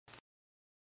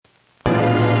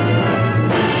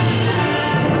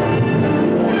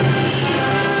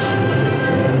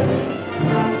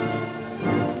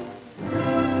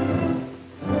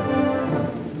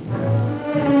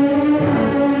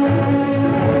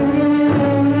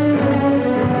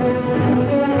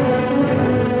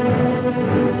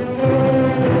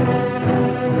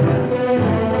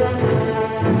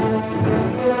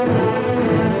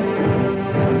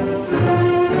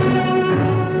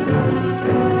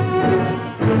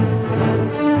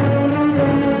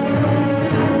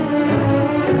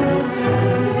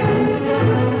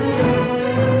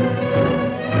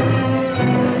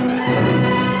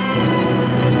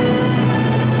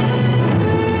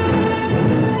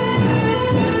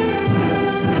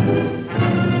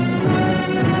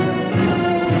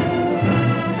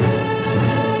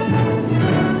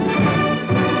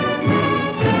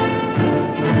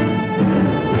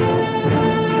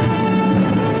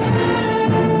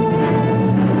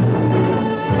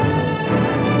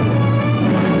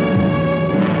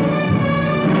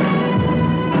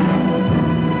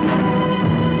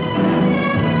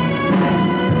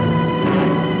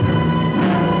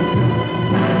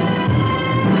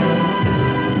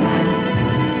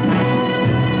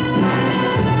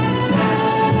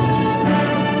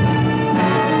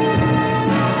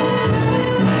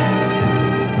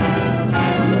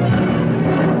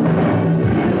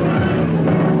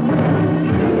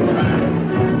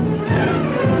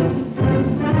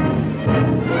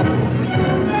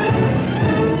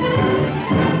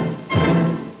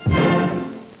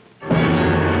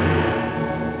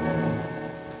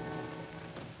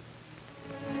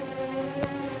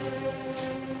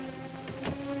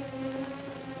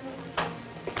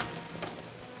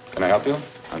help you?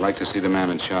 I'd like to see the man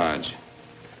in charge.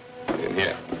 He's in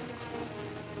here.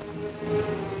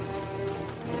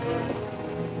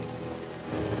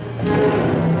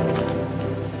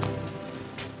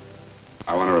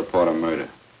 I want to report a murder.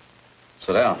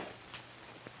 Sit down.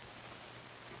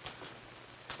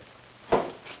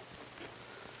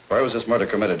 Where was this murder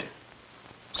committed?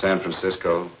 San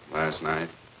Francisco, last night.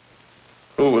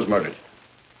 Who was murdered?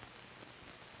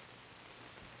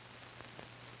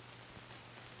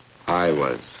 I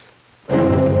was.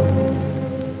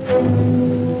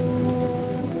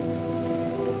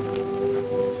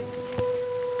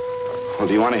 Well,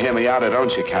 do you want to hear me out or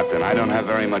don't you, Captain? I don't have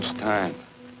very much time.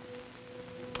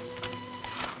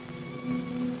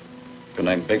 Your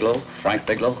name Bigelow? Frank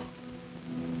Bigelow?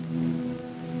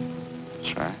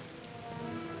 That's right.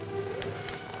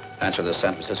 Answer the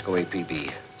San Francisco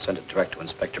APB. Send it direct to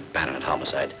Inspector Bannon at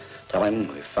Homicide. Tell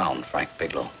him we found Frank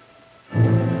Bigelow.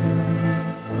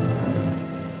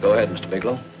 Go ahead, Mr.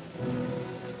 Bigelow.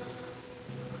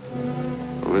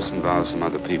 Well, this involves some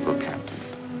other people, Captain.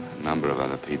 A number of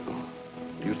other people.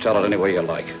 You tell it any way you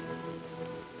like.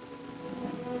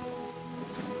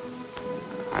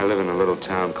 I live in a little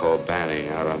town called Banning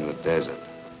out on the desert.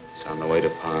 It's on the way to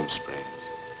Palm Springs.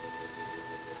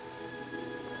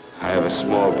 I have a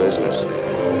small business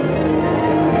there.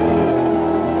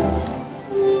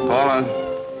 Paula?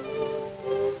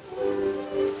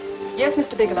 Yes,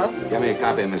 Mr. Bigelow. Give me a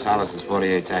copy of Miss Hollis's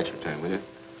 48 tax return, will you?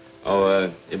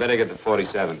 Oh, you better get the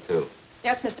 47, too.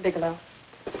 Yes, Mr. Bigelow.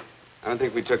 I don't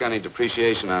think we took any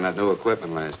depreciation on that new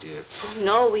equipment last year.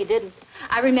 No, we didn't.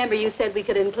 I remember you said we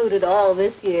could include it all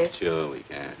this year. Sure we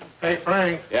can. Hey,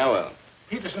 Frank. Yeah, well.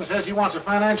 Peterson says he wants a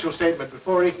financial statement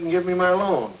before he can give me my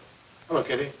loan. Hello,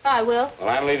 Kitty. I will. Well,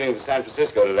 I'm leaving for San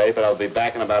Francisco today, but I'll be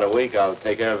back in about a week. I'll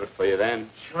take care of it for you then.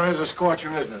 Sure is a scorcher,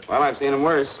 isn't it? Well, I've seen him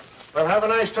worse. Well, have a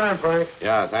nice time, Frank.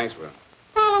 Yeah, thanks, Will.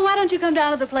 Paula, why don't you come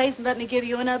down to the place and let me give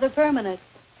you another permanent?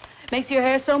 Makes your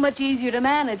hair so much easier to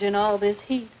manage in all this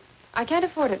heat. I can't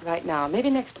afford it right now. Maybe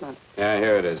next month. Yeah,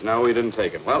 here it is. No, we didn't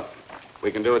take it. Well,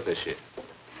 we can do it this year.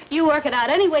 You work it out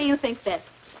any way you think best.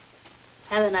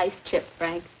 Have a nice trip,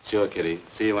 Frank. Sure, Kitty.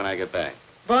 See you when I get back.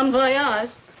 Bon voyage.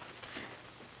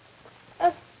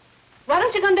 Why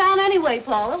don't you come down anyway,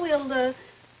 Paula? We'll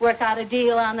work out a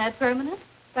deal on that permanent.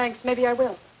 Thanks. Maybe I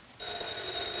will.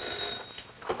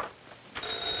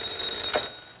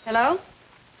 Hello?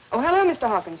 Oh, hello, Mr.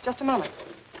 Hawkins. Just a moment.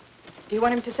 Do you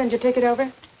want him to send your ticket over?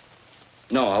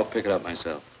 No, I'll pick it up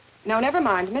myself. No, never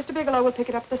mind. Mr. Bigelow will pick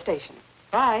it up at the station.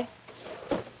 Bye.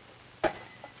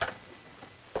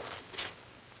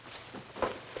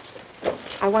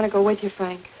 I want to go with you,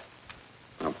 Frank.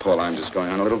 Now, Paul, I'm just going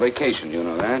on a little vacation. You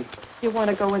know that? You want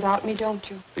to go without me, don't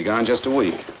you? Be gone just a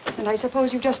week. And I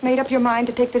suppose you've just made up your mind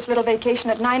to take this little vacation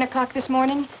at 9 o'clock this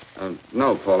morning?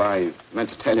 No, Paul. I meant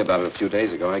to tell you about it a few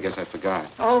days ago. I guess I forgot.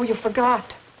 Oh, you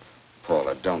forgot.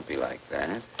 Paula, don't be like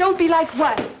that. Don't be like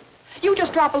what? You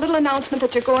just drop a little announcement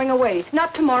that you're going away.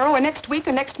 Not tomorrow or next week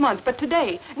or next month, but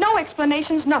today. No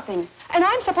explanations, nothing. And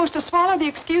I'm supposed to swallow the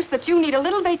excuse that you need a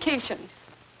little vacation.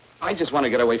 I just want to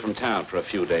get away from town for a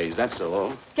few days, that's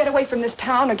all. Get away from this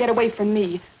town or get away from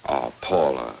me. Oh,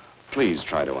 Paula, please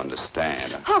try to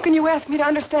understand. How can you ask me to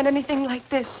understand anything like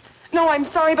this? No, I'm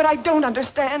sorry, but I don't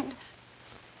understand.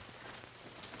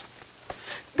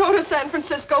 Go to San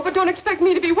Francisco, but don't expect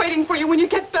me to be waiting for you when you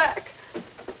get back.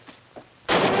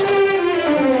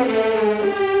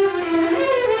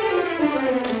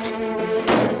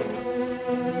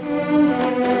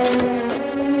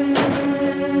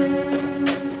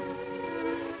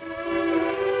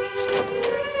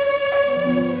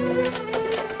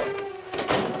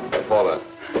 Paula,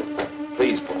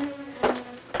 please, Paula.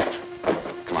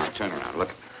 Come on, turn around,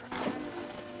 look.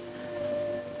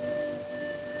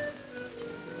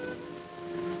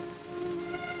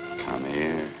 Come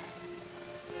here.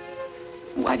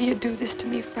 Why do you do this to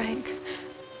me, Frank?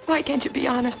 Why can't you be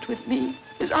honest with me?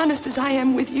 As honest as I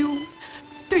am with you?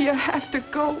 Do you have to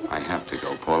go? I have to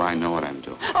go, Paula. I know what I'm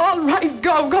doing. All right,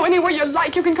 go. Go anywhere you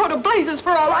like. You can go to blazes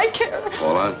for all I care.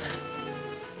 Paula.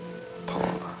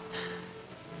 Paula.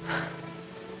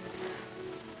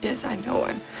 Yes, I know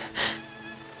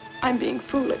I'm being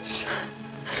foolish.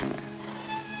 Come here.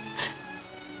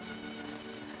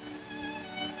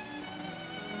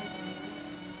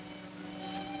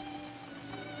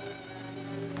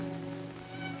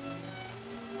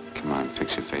 Come on,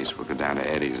 fix your face. We'll go down to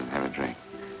Eddie's and have a drink.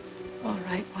 All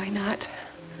right, why not?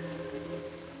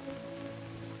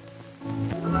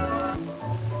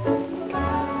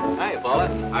 Hi, Paula.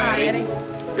 Hi, Eddie.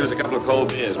 Give us a couple of cold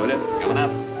beers, will you? Coming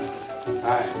up.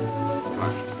 Hi. Come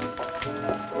on.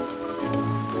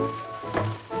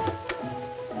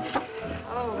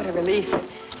 relief.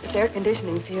 This air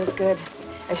conditioning feels good.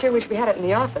 I sure wish we had it in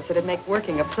the office. It'd make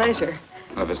working a pleasure.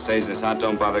 Well, if it stays this hot,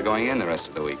 don't bother going in the rest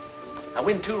of the week. I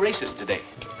win 2 races today.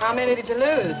 How many did you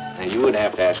lose? And you would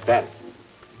have to ask that.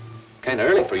 Kind of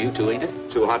early for you two, ain't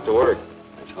it? Too hot to work.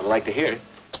 That's what I like to hear.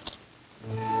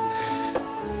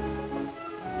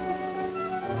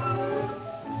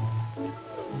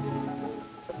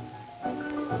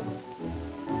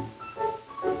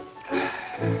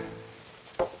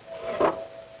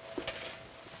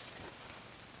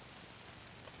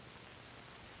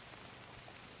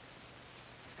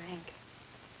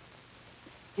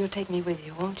 You'll take me with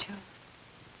you, won't you?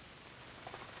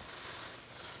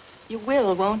 You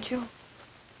will, won't you?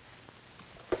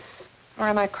 Or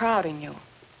am I crowding you?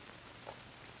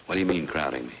 What do you mean,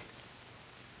 crowding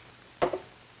me?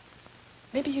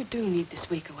 Maybe you do need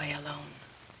this week away alone.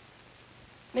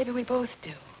 Maybe we both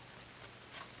do.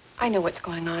 I know what's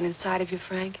going on inside of you,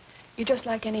 Frank. You're just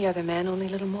like any other man, only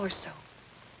a little more so.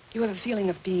 You have a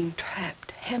feeling of being trapped,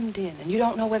 hemmed in, and you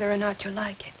don't know whether or not you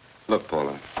like it. Look,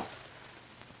 Paula,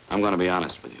 I'm going to be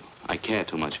honest with you. I care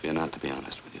too much for you not to be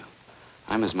honest with you.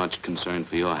 I'm as much concerned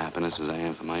for your happiness as I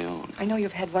am for my own. I know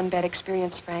you've had one bad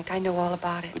experience, Frank. I know all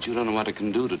about it. But you don't know what it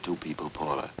can do to 2 people,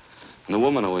 Paula. And the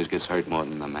woman always gets hurt more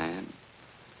than the man.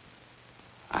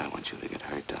 I don't want you to get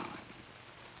hurt, darling.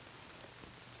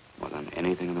 More than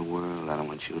anything in the world, I don't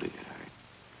want you to get hurt.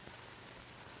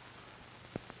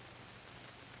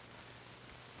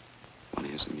 Want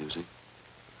to hear some music?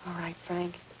 All right,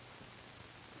 Frank.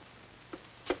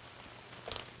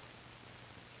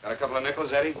 Got a couple of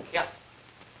nickels, Eddie? Yeah.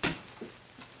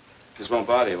 This won't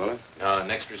bother you, will it?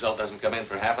 Next result doesn't come in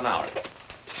for half an hour.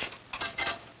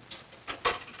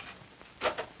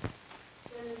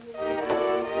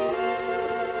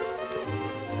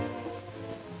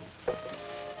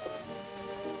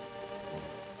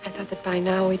 I thought that by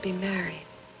now we'd be married.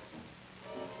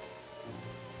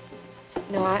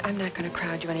 No, I'm not going to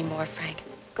crowd you anymore, Frank.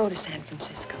 Go to San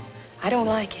Francisco. I don't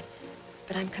like it,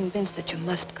 but I'm convinced that you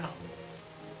must go.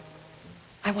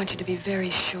 I want you to be very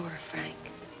sure, Frank.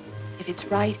 If it's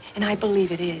right, and I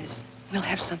believe it is, we'll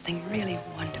have something really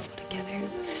wonderful together.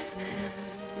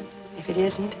 If it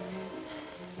isn't,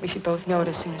 we should both know it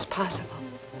as soon as possible.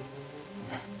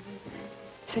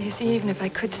 So you see, even if I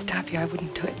could stop you, I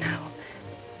wouldn't do it now.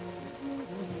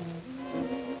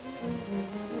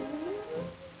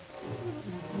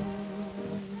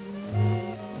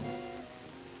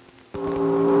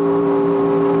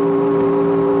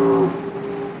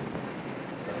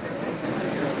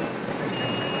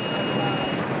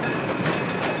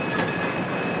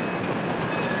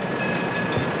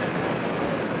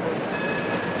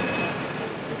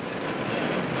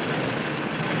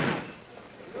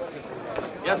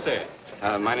 Yes, sir.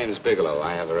 My name is Bigelow.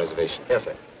 I have a reservation. Yes,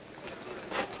 sir.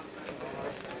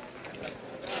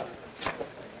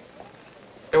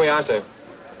 Here we are, sir.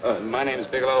 My name is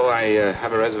Bigelow. I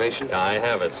have a reservation. I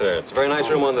have it, sir. It's a very nice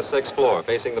room on the 6th floor,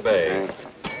 facing the bay.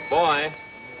 Boy,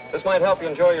 this might help you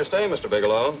enjoy your stay, Mr.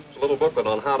 Bigelow. It's a little booklet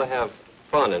on how to have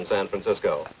fun in San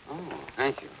Francisco. Oh,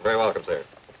 thank you. Very welcome, sir.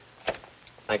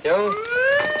 Thank you.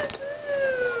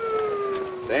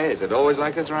 Say, is it always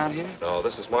like this around here? No,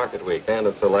 this is market week, and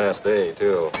it's the last day,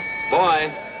 too.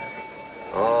 Boy,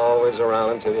 always around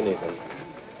until you need them.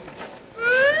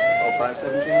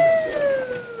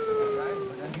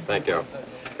 0517. Thank you.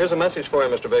 Here's a message for you,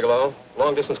 Mr. Bigelow.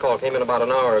 Long-distance call came in about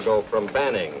an hour ago from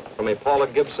Banning, from a Paula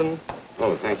Gibson.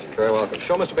 Oh, thank you. Very welcome.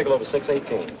 Show Mr. Bigelow to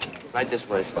 618. Right this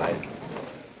way, Spy.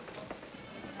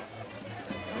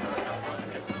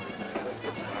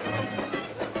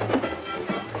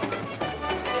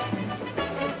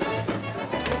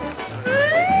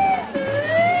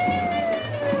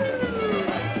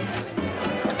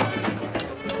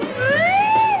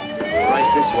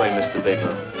 This way, Mr.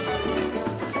 Bigelow.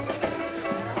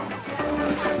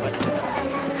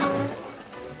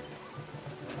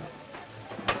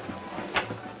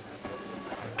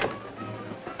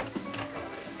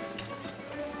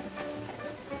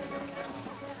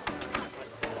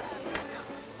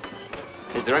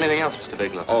 Is there anything else, Mr.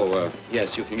 Bigelow? Oh,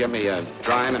 yes, you can get me a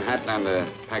dry Manhattan and a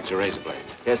package of razor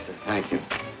blades. Yes, sir. Thank you.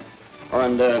 Oh,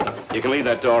 and you can leave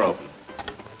that door open.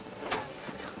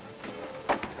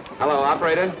 Hello,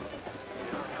 operator.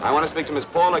 I want to speak to Miss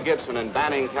Paula Gibson in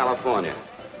Banning, California.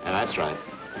 Yeah, that's right.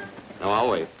 No, I'll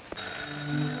wait.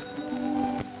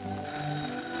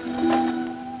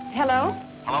 Hello?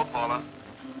 Hello, Paula.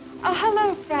 Oh,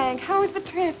 hello, Frank. How was the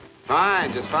trip?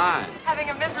 Fine, just fine. Having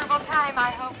a miserable time,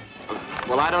 I hope.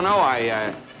 Well, I don't know.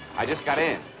 I just got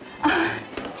in.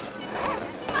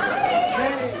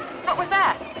 What was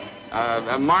that?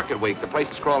 Market week. The place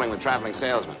is crawling with traveling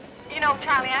salesmen. You know,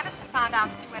 Charlie Anderson found out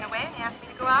that you went away and he asked me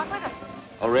to go out with him.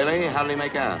 Oh, really? How did he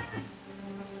make out?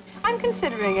 I'm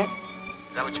considering it.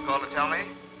 Is that what you called to tell me?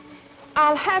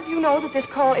 I'll have you know that this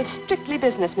call is strictly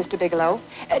business, Mr. Bigelow.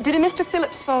 Did a Mr.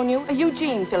 Phillips phone you?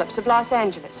 Eugene Phillips of Los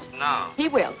Angeles. No. He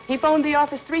will. He phoned the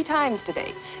office 3 times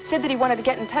today. Said that he wanted to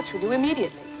get in touch with you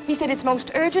immediately. He said it's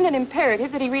most urgent and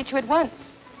imperative that he reach you at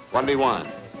once. What did he want?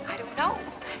 I don't know.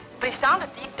 But he sounded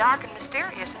deep, dark, and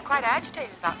mysterious and quite agitated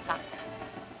about something.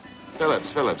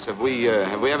 Phillips, have we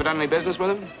ever done any business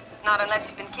with him? Not unless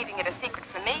you've been keeping it a secret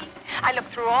from me. I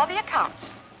looked through all the accounts.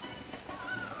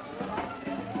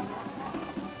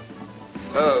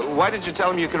 Why did you tell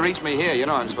him you could reach me here? You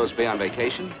know I'm supposed to be on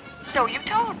vacation. So you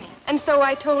told me. And so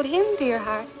I told him, dear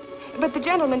heart. But the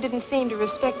gentleman didn't seem to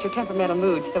respect your temperamental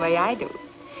moods the way I do.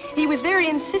 He was very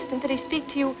insistent that he speak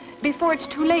to you before it's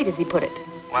too late, as he put it.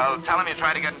 Well, tell him you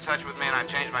tried to get in touch with me and I've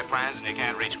changed my plans and you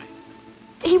can't reach me.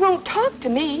 He won't talk to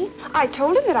me. I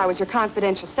told him that I was your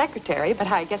confidential secretary, but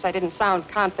I guess I didn't sound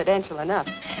confidential enough.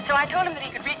 So I told him that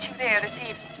he could reach you there this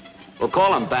evening. Well,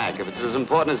 call him back. If it's as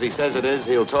important as he says it is,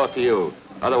 he'll talk to you.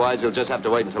 Otherwise, he'll just have to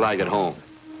wait until I get home.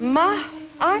 My,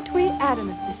 aren't we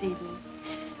adamant this evening?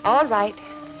 All right,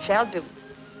 shall do.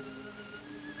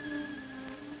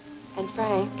 And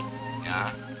Frank.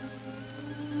 Yeah?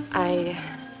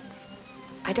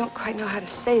 I don't quite know how to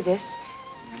say this.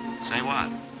 Say what?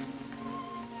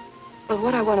 Well,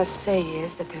 what I want to say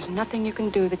is that there's nothing you can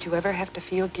do that you ever have to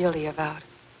feel guilty about.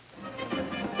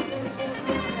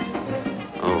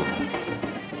 Oh.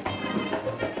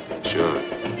 Sure.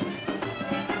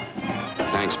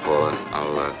 Thanks,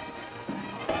 Paula.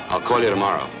 I'll call you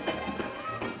tomorrow.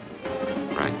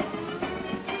 Right.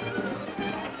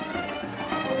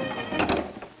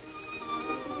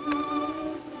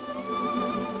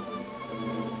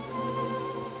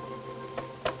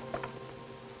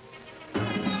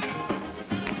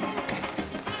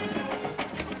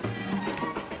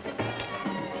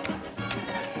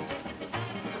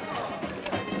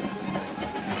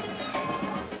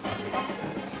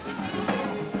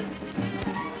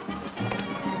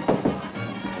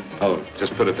 Oh,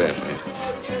 just put it there, please.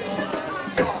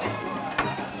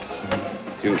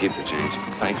 You can keep the change.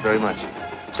 Thanks very much.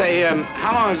 Say,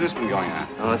 how long has this been going on?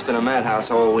 Oh, it's been a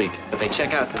madhouse all week, but they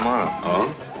check out tomorrow.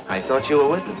 Oh? I thought you were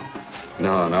with them.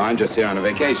 No, I'm just here on a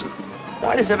vacation.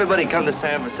 Why does everybody come to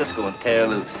San Francisco and tear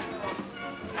loose?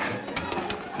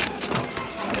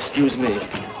 Excuse me.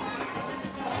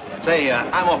 Say,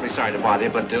 I'm awfully sorry to bother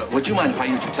you, but would you mind if I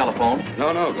use your telephone?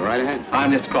 No, go right ahead.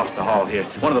 I'm just across the hall here.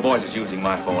 One of the boys is using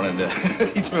my phone, and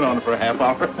he's been on it for a half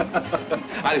hour.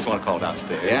 I just want to call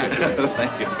downstairs. Yeah, sure.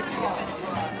 Thank you.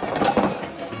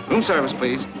 Room service,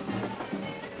 please.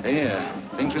 Hey,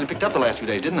 things really picked up the last few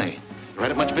days, didn't they? You right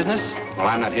up much business? Well,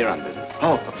 I'm not here on business.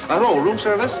 Oh, room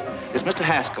service? It's Mr.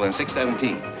 Haskell in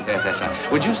 617. Yes, that's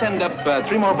right. Would you send up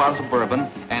 3 more bottles of bourbon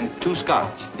and 2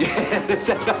 scotch? Yes, that's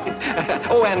right.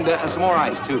 Oh, and some more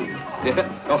ice, too. Yeah?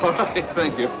 All right,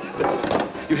 thank you.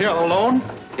 You here all alone?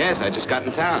 Yes, I just got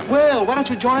in town. Well, why don't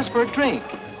you join us for a drink?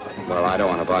 Well, I don't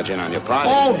want to barge in on your party.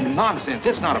 Oh, nonsense.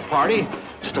 It's not a party.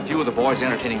 Just a few of the boys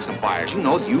entertaining some buyers. You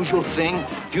know, the usual thing.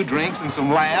 A few drinks and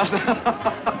some laughs.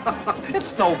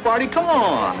 It's no party. Come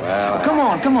on. Well,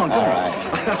 come on. All right.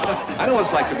 I know what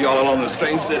it's like to be all alone in a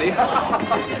strange city.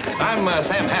 I'm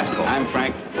Sam Haskell. I'm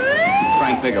Frank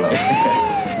Bigelow.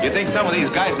 You think some of these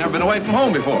guys never been away from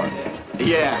home before?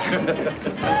 Yeah.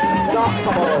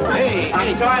 Hey,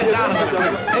 quiet down a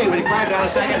minute. Hey, will you quiet down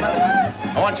a second?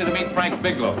 I want you to meet Frank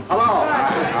Bigelow. Hello. All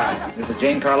right. This is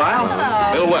Jane Carlisle.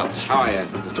 Hello. Bill Welch. How are you,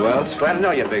 Mr. Wells? Glad to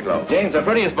know you, Bigelow. Jane's the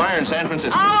prettiest buyer in San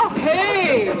Francisco. Oh,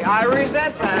 hey, I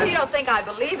resent that. You don't think I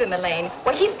believe him, Elaine?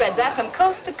 Well, he spreads that from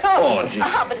coast to coast. Oh, gee.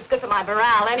 But it's good for my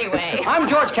morale anyway. I'm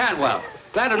George Cantwell.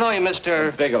 Glad to know you,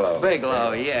 Mr. Bigelow.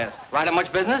 Bigelow, yes. Right at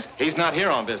much business? He's not here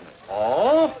on business.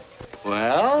 Oh?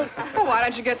 Well, Well, why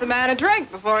don't you get the man a drink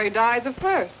before he dies of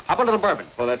thirst? how about a little bourbon?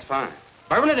 Well, that's fine.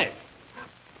 Bourbon it is.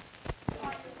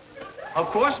 Of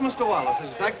course, Mr. Wallace.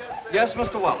 Yes,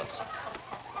 Mr. Wallace.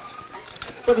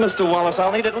 But, Mr. Wallace,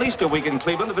 I'll need at least a week in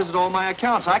Cleveland to visit all my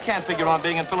accounts. I can't figure on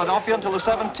being in Philadelphia until the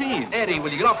 17th. Eddie,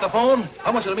 will you get off the phone? I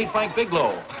want you to meet Frank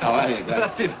Bigelow. How are you,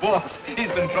 That's his boss.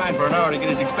 He's been trying for an hour to get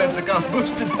his expense account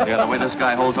boosted. Yeah, the way this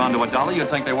guy holds on to $1, you'd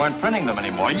think they weren't printing them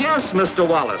anymore. Yes, Mr.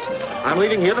 Wallace. I'm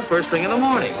leaving here the first thing in the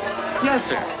morning. Yes,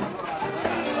 sir.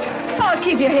 Oh,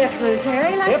 keep your hips loose,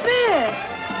 Harry, like this.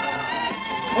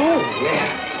 Oh,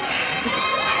 yeah.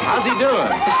 How's he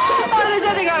doing? Oh, there's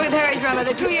nothing wrong with Harry's drummer.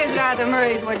 The 2 years at Arthur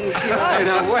Murray's wouldn't cure. Hey,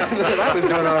 now, wait a minute. I was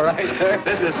doing all right there.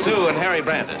 This is Sue and Harry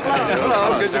Brandis.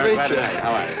 Hello, good to meet you.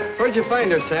 How are you? Where'd you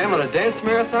find her, Sam? On a dance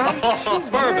marathon?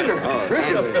 Bourbon.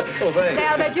 Really? Oh, thanks. Say,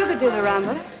 I'll bet you could do the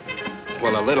rumba.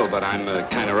 Well, a little, but I'm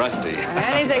kind of rusty.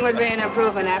 Anything would be an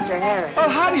improvement after Harry. Oh,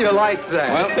 how do you like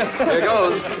that? Well, here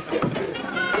goes.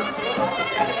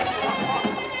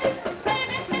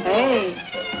 Hey,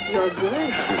 you're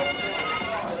good.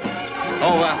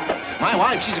 Oh, my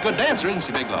wife, she's a good dancer, isn't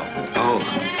she, Bigelow? oh,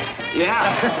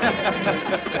 yeah.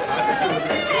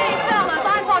 Fellas,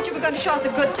 I thought you were going to show us a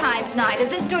good times night. Is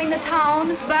this doing the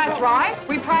town? That's right.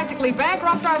 We practically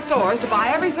bankrupt our stores to buy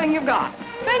everything you've got.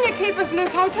 Then you keep us in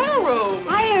this hotel room.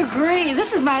 I agree.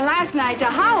 This is my last night to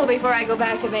howl before I go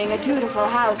back to being a dutiful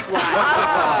housewife.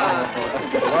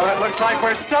 Well, it looks like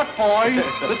we're stuck, boys.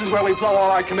 This is where we blow all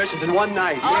our commissions in one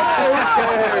night.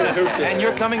 And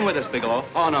you're coming with us, Bigelow.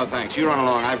 Oh, no, thanks. You run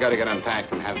along. I've got to get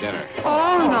unpacked and have dinner.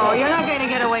 Oh, no, you're not going to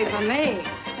get away from me.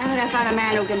 Now that I found a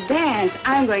man who can dance,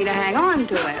 I'm going to hang on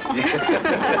to him.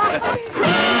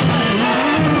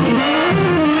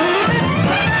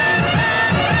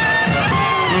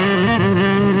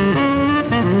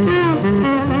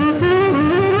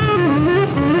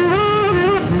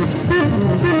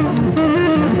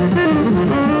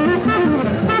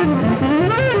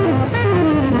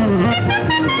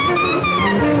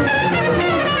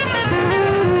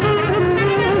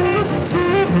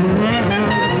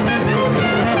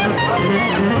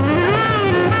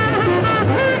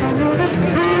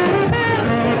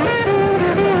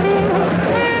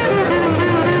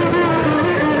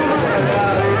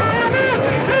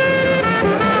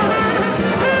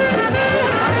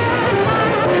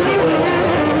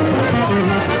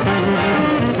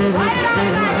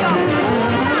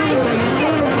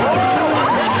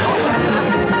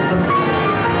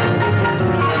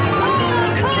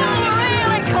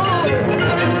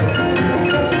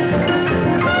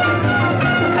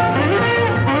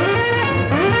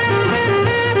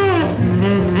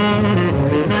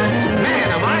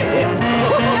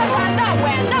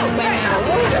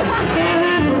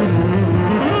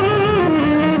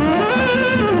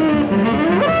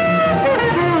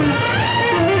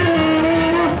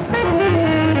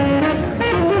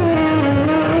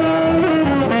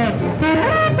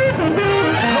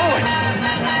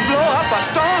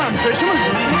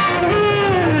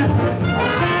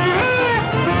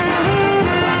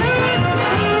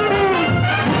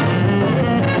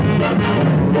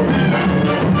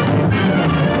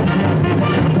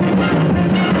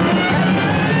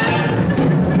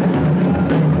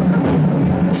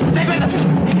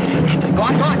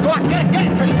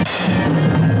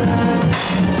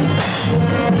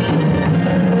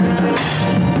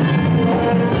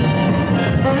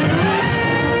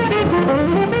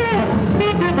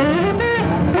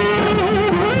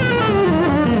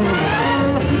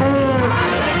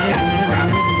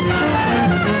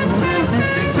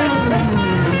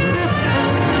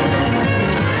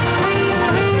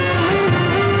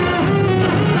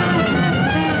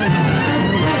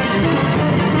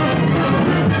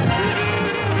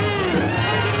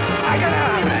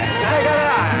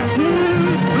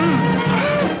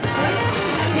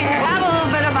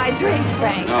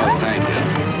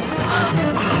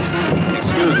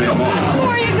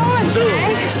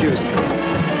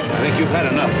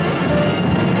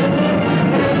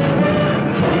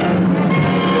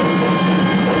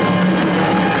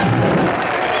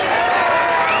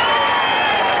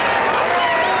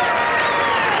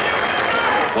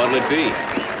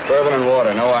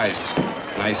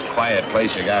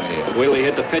 Place you got here. Wait till we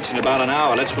hit the pitch in about an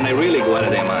hour. That's when they really go out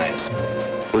of their minds.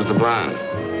 Who's the blonde?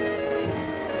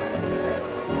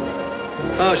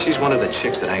 Oh, she's one of the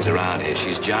chicks that hangs around here.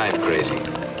 She's jive crazy.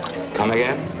 Come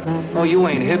again? Oh, you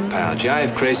ain't hip, pal.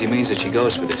 Jive crazy means that she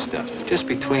goes for this stuff. Just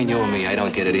between you and me, I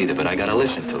don't get it either, but I gotta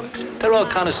listen to it. They're all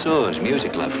connoisseurs,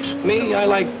 music lovers. Me, I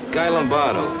like Guy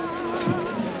Lombardo.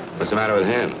 What's the matter with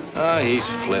him? Oh, he's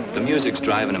flipped. The music's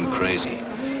driving him crazy.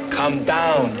 Calm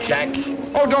down, Jack.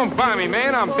 Oh, don't buy me,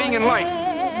 man. I'm being light.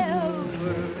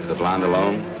 Is the blonde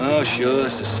alone? Oh, sure,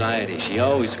 society. She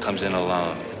always comes in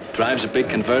alone. Drives a big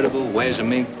convertible, wears a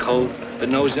mink coat, but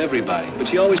knows everybody. But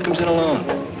she always comes in alone.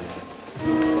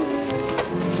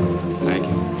 Thank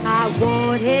you. I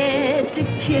wanted to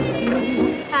kiss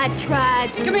you. I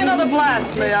tried to... Give me another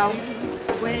blast, Leo.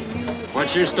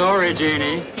 What's your story,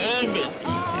 Jeannie? Easy.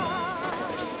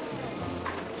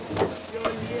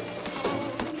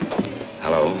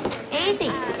 Hello.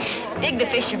 Easy. Dig the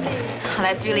fisherman. Oh,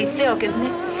 that's really silk, isn't it?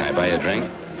 Can I buy you a drink?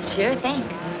 Sure thing.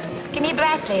 Give me a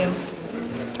blast, Leo.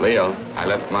 Leo, I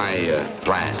left my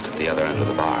flask at the other end of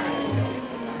the bar.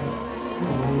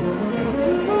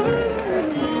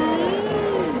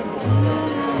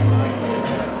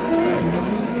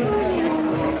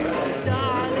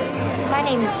 My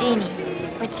name is Jeannie.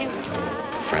 What's yours?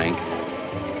 Frank?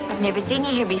 I've never seen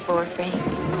you here before, Frank.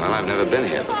 Well, I've never been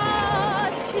here.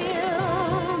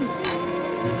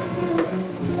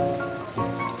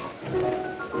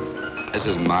 This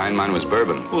isn't mine. Mine was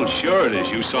bourbon. Well, sure it is.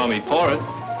 You saw me pour it.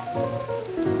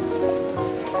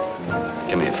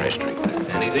 Give me a fresh drink.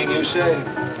 Anything you say.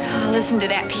 Oh, listen to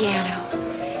that piano.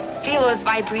 Feel those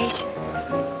vibrations.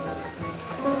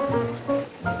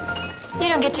 You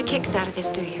don't get your kicks out of this,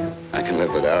 do you? I can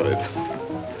live without it.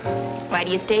 Why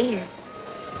do you stay here?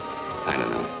 I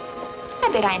don't know.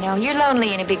 I bet I know. You're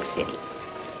lonely in a big city.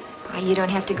 Why, you don't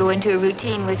have to go into a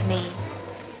routine with me.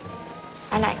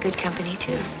 I like good company,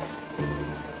 too.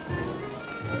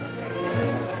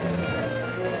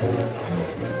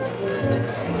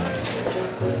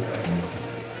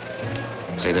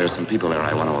 Say, there are some people there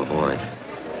I want to avoid.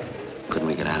 Couldn't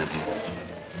we get out of here?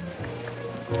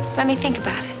 Let me think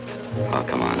about it. Oh,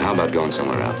 come on. How about going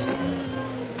somewhere else, then?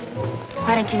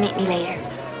 Why don't you meet me later?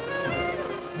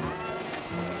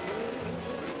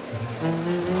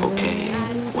 Okay.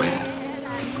 Where?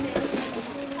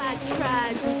 I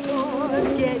tried to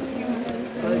forget you,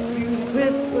 but you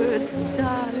whispered,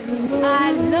 darling,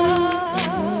 I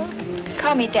love.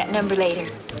 Call me at that number later.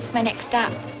 It's my next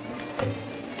stop.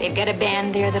 They've got a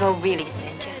band there that'll really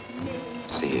send you.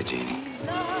 See you, Jeannie.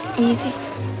 Easy.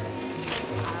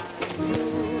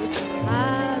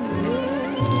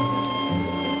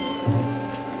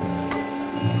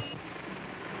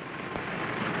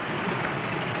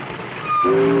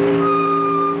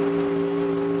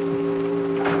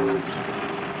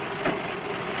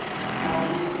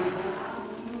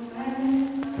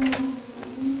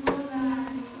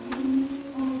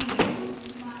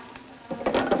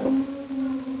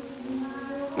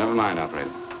 Never mind,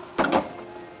 operator.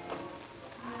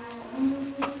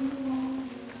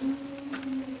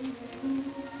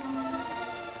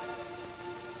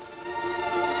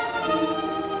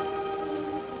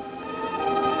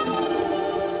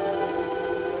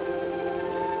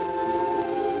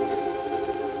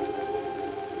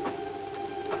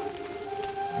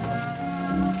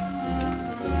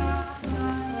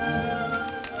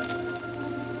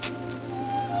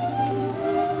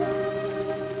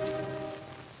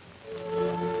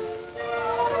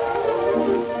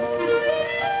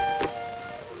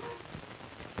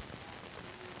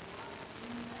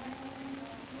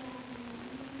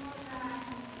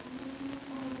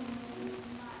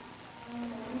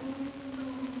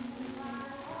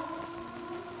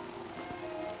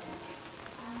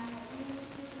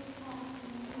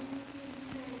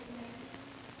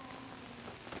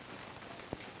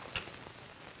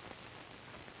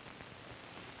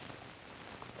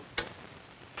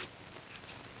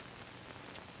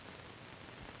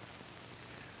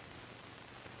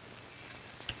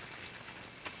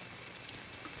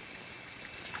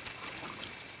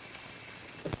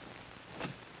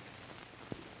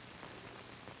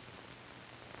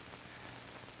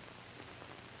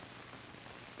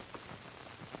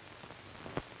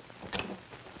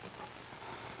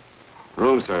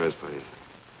 Room service, please.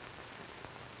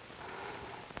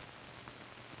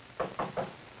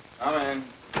 Come in.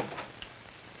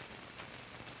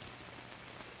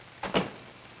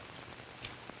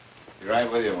 Be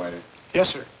right with you, waiter. Yes,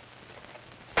 sir.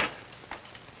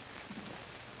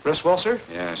 Rest well, sir?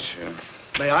 Yeah, sure.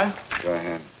 May I? Go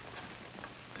ahead.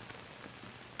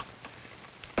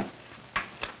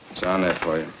 It's on there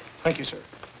for you. Thank you, sir.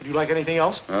 Would you like anything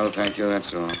else? Well, thank you,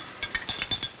 that's all.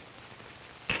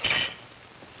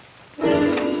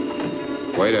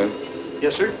 Waiter,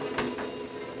 Yes, sir.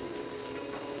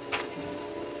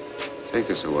 take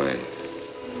this away.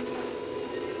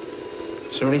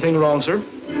 Is there anything wrong, sir?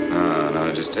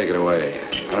 No, just take it away.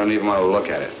 I don't even want to look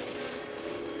at it.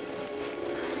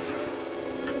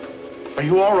 Are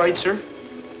you all right, sir?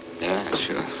 Yeah,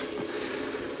 sure.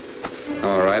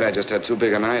 All right, I just had too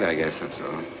big a night, I guess, that's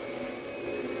all.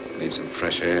 Need some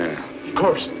fresh air. Of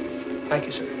course. Thank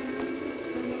you, sir.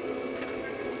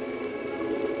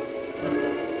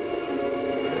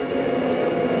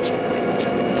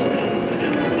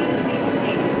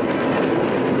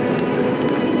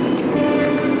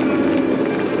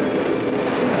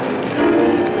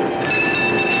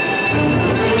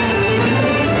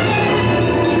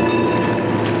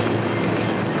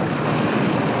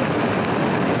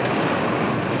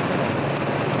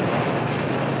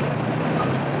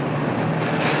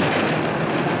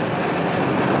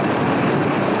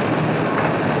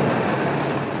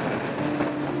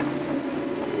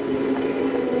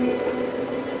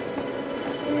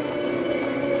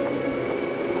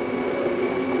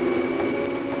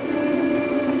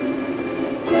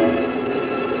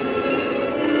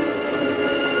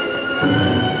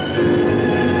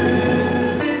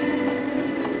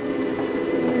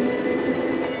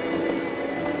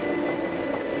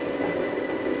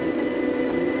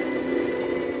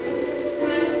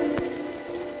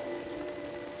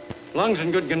 Lungs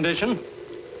in good condition.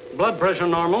 Blood pressure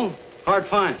normal. Heart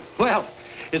fine. Well,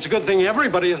 it's a good thing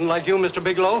everybody isn't like you, Mr.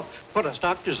 Bigelow. Put us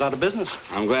doctors out of business.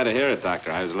 I'm glad to hear it,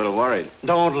 Doctor. I was a little worried.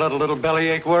 Don't let a little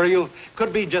bellyache worry you.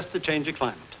 Could be just a change of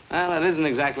climate. Well, it isn't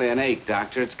exactly an ache,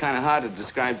 Doctor. It's kind of hard to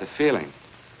describe the feeling.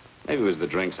 Maybe it was the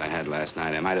drinks I had last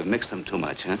night. I might have mixed them too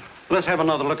much, huh? Let's have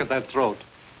another look at that throat.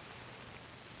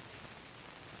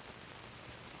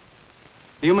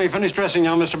 You may finish dressing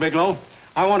now, Mr. Bigelow.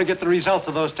 I want to get the results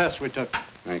of those tests we took.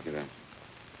 Thank you, Doctor.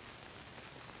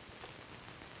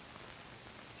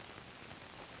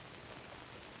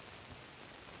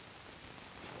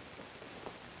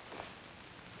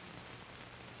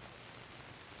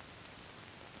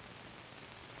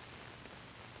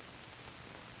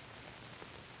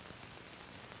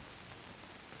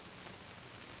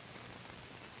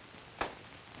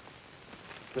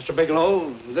 Mr.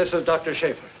 Bigelow, this is Dr.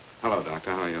 Schaefer. Hello,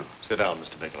 Doctor. How are you? Sit down,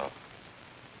 Mr. Bigelow.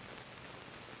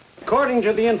 According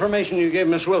to the information you gave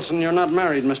Miss Wilson, you're not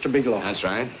married, Mr. Bigelow. That's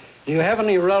right. Do you have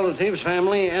any relatives,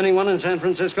 family, anyone in San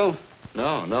Francisco?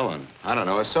 No, no one. I don't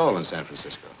know a soul in San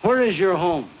Francisco. Where is your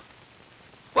home?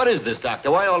 What is this,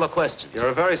 Doctor? Why all the questions? You're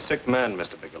a very sick man,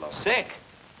 Mr. Bigelow. Sick?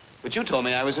 But you told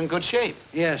me I was in good shape.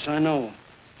 Yes, I know.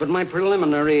 But my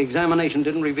preliminary examination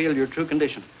didn't reveal your true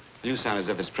condition. You sound as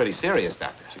if it's pretty serious,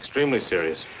 Doctor. It's extremely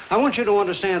serious. I want you to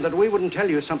understand that we wouldn't tell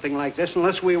you something like this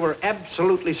unless we were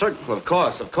absolutely certain. Well, of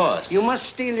course, of course. You must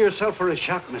steel yourself for a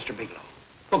shock, Mr. Bigelow.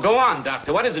 Well, go on,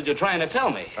 Doctor. What is it you're trying to tell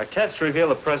me? Our tests reveal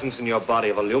the presence in your body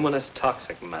of a luminous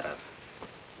toxic matter.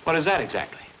 What is that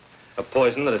exactly? A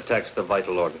poison that attacks the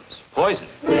vital organs. Poison?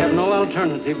 We have no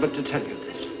alternative but to tell you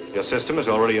this. Your system has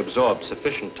already absorbed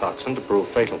sufficient toxin to prove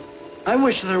fatal. I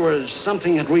wish there was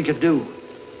something that we could do.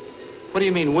 What do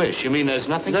you mean, wish? You mean there's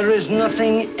nothing? There is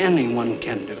nothing anyone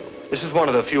can do. This is one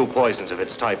of the few poisons of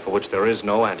its type for which there is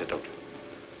no antidote.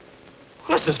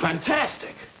 Well, this is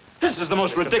fantastic. This is the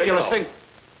most ridiculous thing.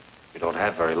 You don't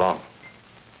have very long.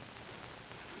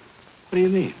 What do you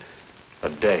mean? A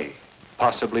day,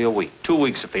 possibly a week, 2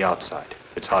 weeks at the outside.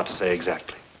 It's hard to say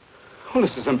exactly. Well,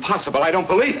 this is impossible. I don't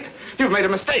believe it. You've made a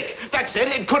mistake. That's it.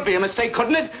 It could be a mistake,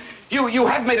 couldn't it? You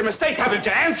have made a mistake, haven't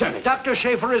you? Answer me. Dr.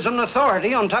 Schaefer is an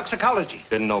authority on toxicology.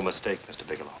 Been no mistake, Mr.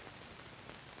 Bigelow.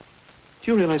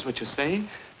 Do you realize what you're saying?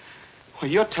 Well,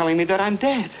 you're telling me that I'm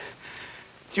dead.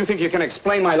 Do you think you can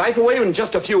explain my life away in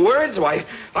just a few words? Why,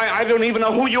 I don't even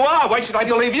know who you are. Why should I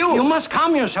believe you? You must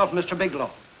calm yourself, Mr.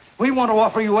 Bigelow. We want to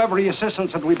offer you every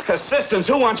assistance that we... Assistance?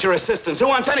 Who wants your assistance? Who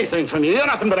wants anything from you? You're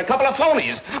nothing but a couple of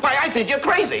phonies. Why, I think you're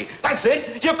crazy. That's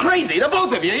it. You're crazy. The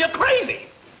both of you. You're crazy.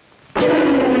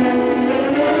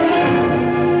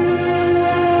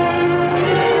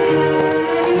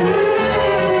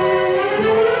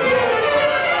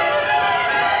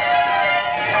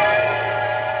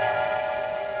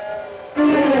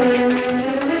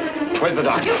 Where's the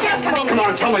doctor? You just come in. Come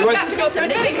on, tell me where... You have to go through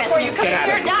the before you come Get out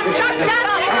here. of Doctor,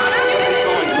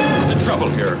 What's the trouble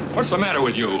here? What's the matter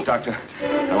with you? Doctor,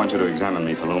 I want you to examine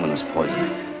me for luminous poison.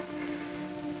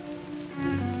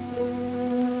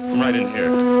 Come right in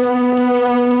here.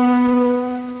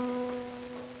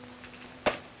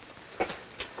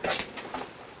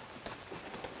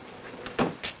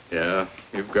 Yeah,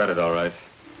 you've got it all right.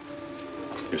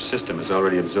 Your system has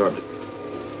already absorbed it.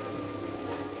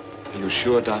 Are you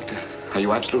sure, Doctor? Are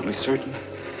you absolutely certain?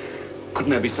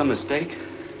 Couldn't there be some mistake?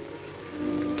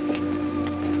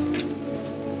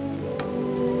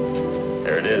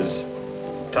 There it is.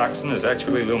 Toxin is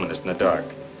actually luminous in the dark.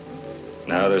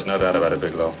 Now there's no doubt about it,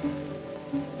 Bigelow.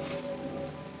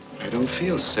 I don't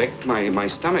feel sick. My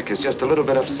stomach is just a little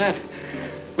bit upset.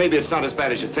 Maybe it's not as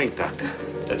bad as you think, Doctor.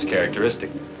 That's characteristic.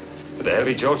 With a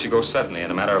heavy jolt, you go suddenly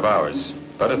in a matter of hours.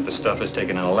 But if the stuff is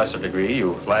taken in a lesser degree,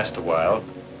 you last a while,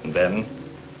 and then...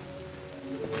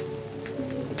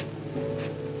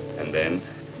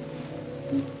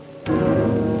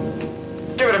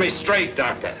 Give it to me straight,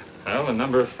 Doctor. Well, a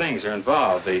number of things are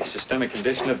involved. The systemic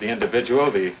condition of the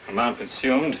individual, the amount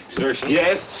consumed, exertion.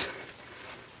 Yes?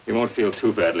 You won't feel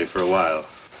too badly for a while.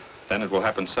 Then it will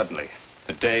happen suddenly.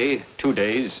 A day, 2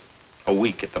 days, a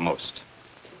week at the most.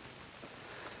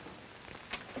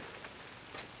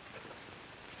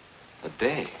 A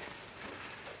day?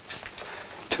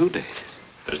 2 days?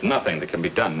 There's nothing that can be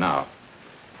done now.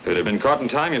 If it had been caught in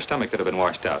time, your stomach could have been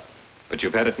washed out. But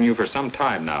you've had it in you for some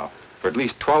time now. For at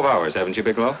least 12 hours, haven't you,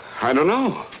 Bigelow? I don't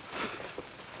know.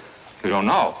 You don't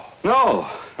know? No.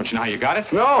 Don't you know how you got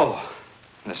it? No.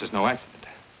 This is no accident.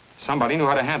 Somebody knew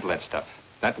how to handle that stuff.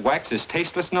 That wax is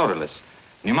tasteless, odorless.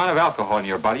 And the amount of alcohol in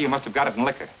your body, you must have got it in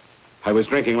liquor. I was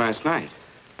drinking last night.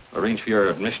 Arrange for your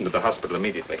admission to the hospital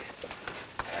immediately.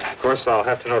 Of course, I'll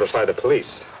have to notify the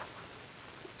police.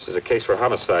 This is a case for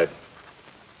homicide.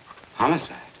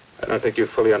 Homicide? I don't think you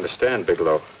fully understand,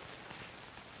 Bigelow.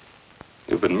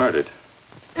 You've been murdered.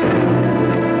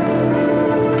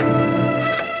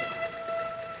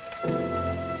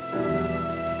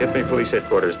 Get me police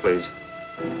headquarters, please.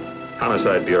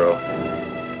 Homicide Bureau.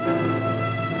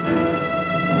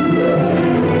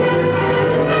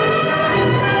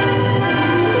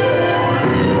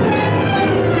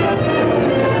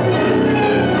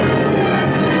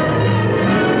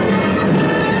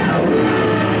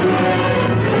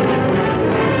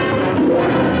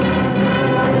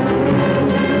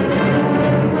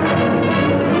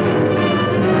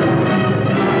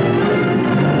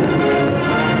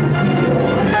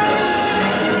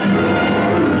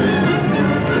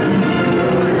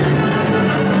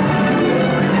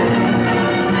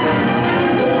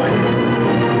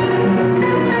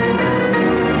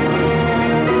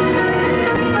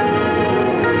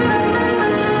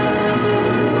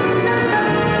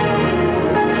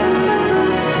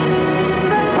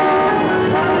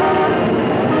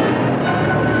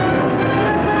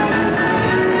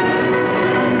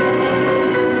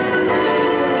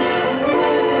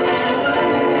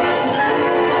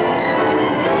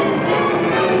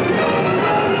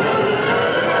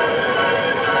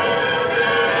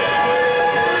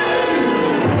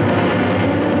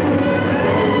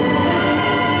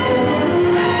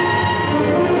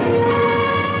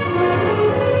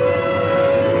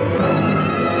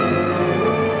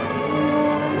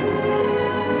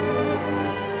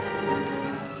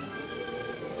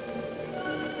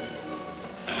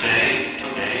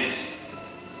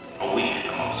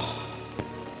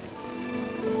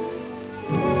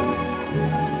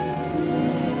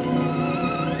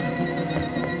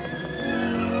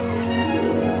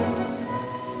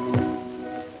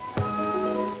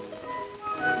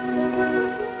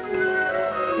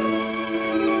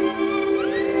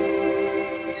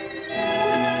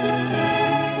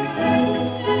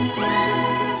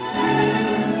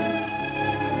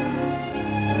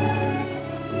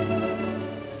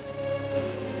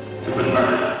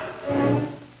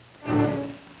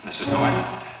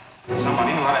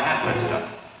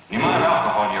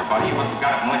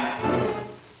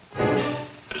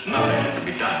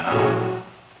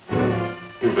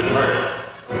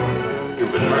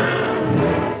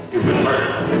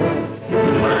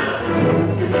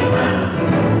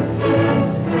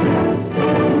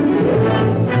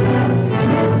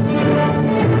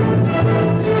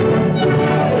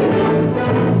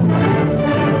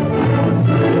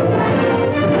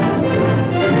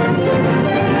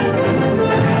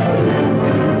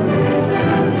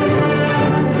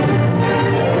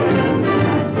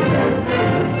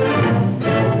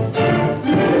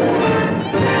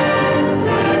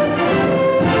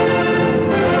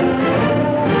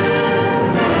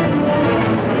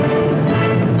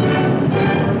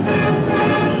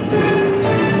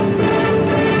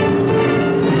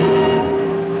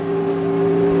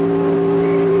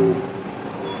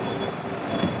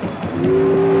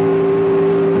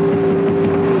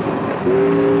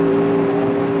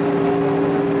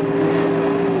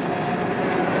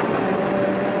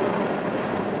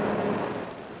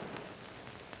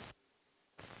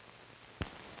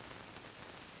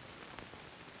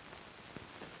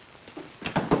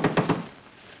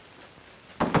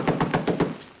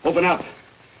 Open up.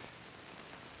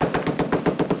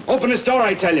 Open this door,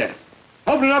 I tell you.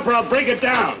 Open it up or I'll break it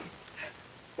down.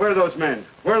 Where are those men?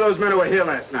 Where are those men who were here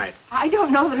last night? I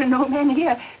don't know. There are no men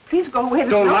here. Please go away.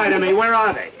 Don't lie to me. Where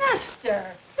are they? Mister,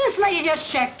 this lady just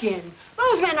checked in.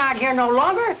 Those men aren't here no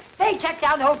longer. They checked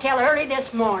out the hotel early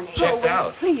this morning. Checked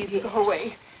out? Please go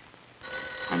away.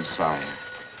 I'm sorry.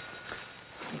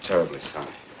 I'm terribly sorry.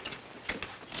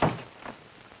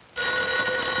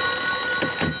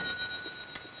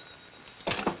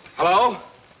 Hello?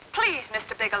 Please,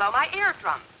 Mr. Bigelow, my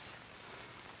eardrums.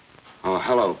 Oh,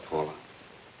 hello, Paula.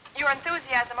 Your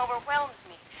enthusiasm overwhelms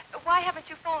me. Why haven't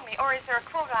you phoned me, or is there a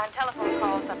quota on telephone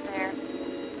calls up there?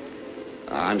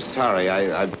 I'm sorry.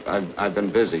 I've been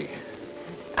busy.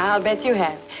 I'll bet you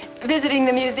have. Visiting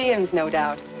the museums, no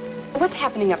doubt. What's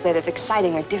happening up there that's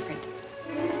exciting or different?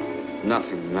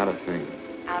 Nothing, not a thing.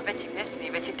 I'll bet you missed me,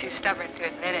 but you're too stubborn to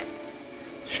admit it.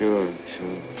 Sure.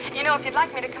 You know, if you'd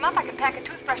like me to come up, I can pack a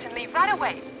toothbrush and leave right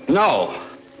away. No.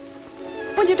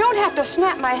 Well, you don't have to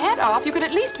snap my head off. You could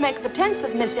at least make a pretense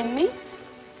of missing me.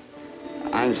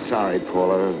 I'm sorry,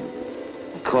 Paula.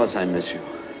 Of course I miss you.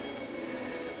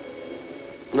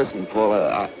 Listen,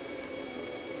 Paula,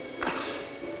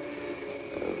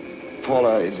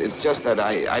 Paula, it's just that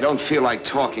I don't feel like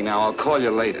talking now. I'll call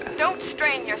you later. Don't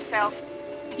strain yourself.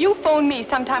 You phone me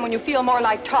sometime when you feel more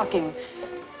like talking.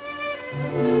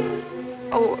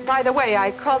 Oh, by the way,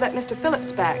 I called that Mr.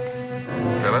 Phillips back.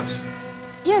 Phillips?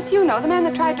 Yes, you know, the man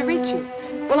that tried to reach you.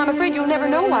 Well, I'm afraid you'll never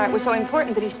know why it was so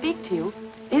important that he speak to you.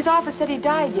 His office said he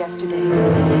died yesterday.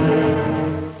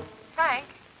 Frank,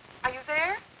 are you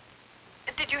there?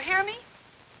 Did you hear me?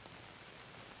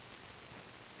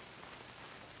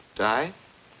 Died?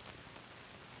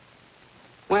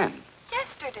 When?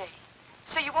 Yesterday.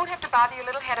 So you won't have to bother your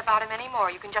little head about him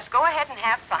anymore. You can just go ahead and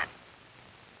have fun.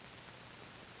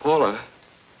 Paula,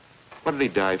 what did he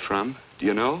die from? Do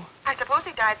you know? I suppose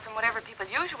he died from whatever people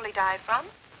usually die from.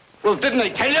 Well, didn't they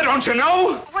tell you? Don't you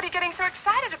know? What are you getting so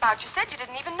excited about? You said you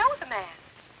didn't even know the man.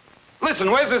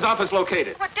 Listen, where's his office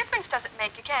located? What difference does it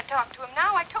make? You can't talk to him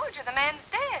now. I told you the man's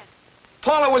dead.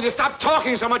 Paula, will you stop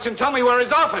talking so much and tell me where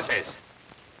his office is?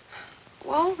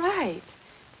 All right.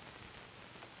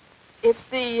 It's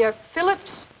the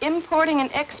Phillips Importing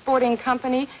and Exporting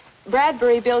Company,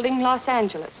 Bradbury Building, Los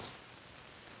Angeles.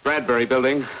 Bradbury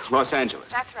Building, Los Angeles.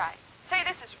 That's right. Say,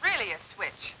 this is really a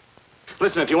switch.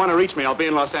 Listen, if you want to reach me, I'll be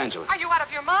in Los Angeles. Are you out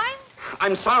of your mind?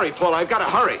 I'm sorry, Paula. I've got to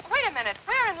hurry. Wait a minute.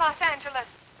 Where in Los Angeles?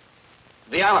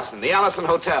 The Allison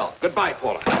Hotel. Goodbye,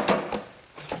 Paula.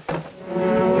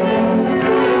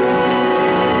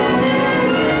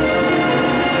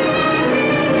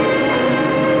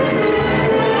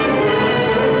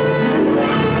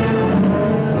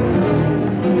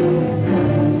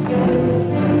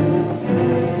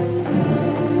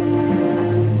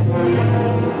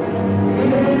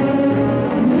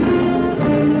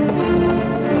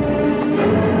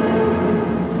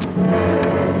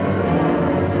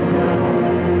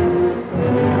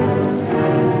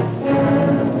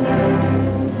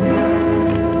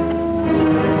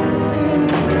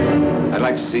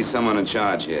 Someone in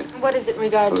charge here. What is it in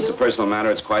regard Well, it's a personal matter.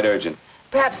 It's quite urgent.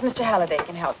 Perhaps Mr. Halliday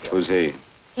can help you. Who's he?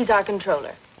 He's our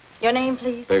controller. Your name,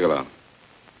 please? Bigelow.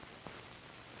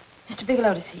 Mr.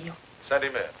 Bigelow to see you. Send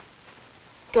him in.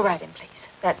 Go right in, please.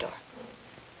 That door.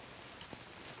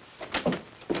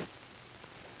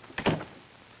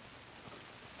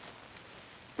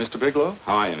 Mr. Bigelow?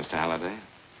 How are you, Mr. Halliday?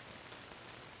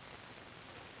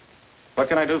 What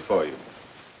can I do for you?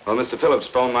 Well, Mr. Phillips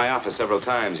phoned my office several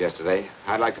times yesterday.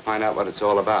 I'd like to find out what it's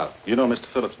all about. You know Mr.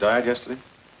 Phillips died yesterday?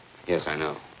 Yes, I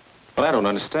know. Well, I don't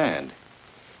understand.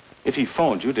 If he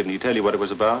phoned you, didn't he tell you what it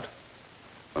was about?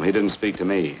 Well, he didn't speak to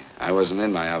me. I wasn't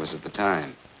in my office at the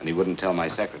time, and he wouldn't tell my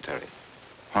secretary.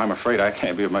 Well, I'm afraid I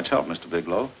can't be of much help, Mr.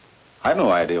 Bigelow. I've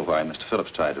no idea why Mr.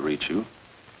 Phillips tried to reach you.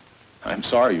 I'm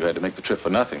sorry you had to make the trip for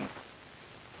nothing.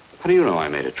 How do you know I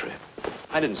made a trip?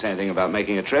 I didn't say anything about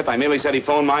making a trip. I merely said he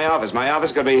phoned my office. My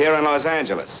office could be here in Los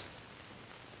Angeles.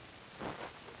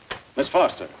 Miss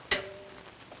Foster,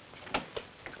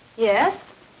 Yes?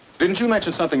 didn't you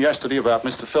mention something yesterday about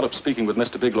Mr. Phillips speaking with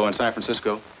Mr. Bigelow in San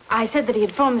Francisco? I said that he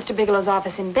had phoned Mr. Bigelow's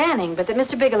office in Banning, but that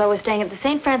Mr. Bigelow was staying at the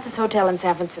St. Francis Hotel in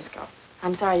San Francisco.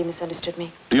 I'm sorry you misunderstood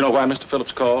me. Do you know why Mr.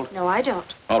 Phillips called? No, I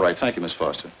don't. All right, thank you, Miss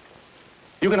Foster.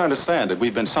 You can understand that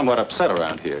we've been somewhat upset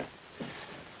around here.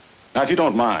 Now, if you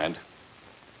don't mind,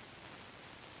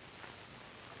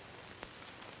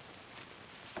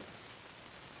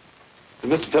 Did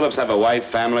Mr. Phillips have a wife,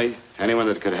 family, anyone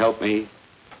that could help me?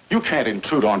 you can't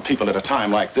intrude on people at a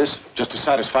time like this just to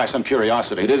satisfy some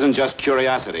curiosity. It isn't just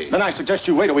curiosity. Then I suggest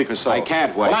you wait a week or so. I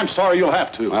can't wait. Well, I'm sorry you'll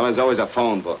have to. Well, there's always a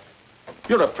phone book.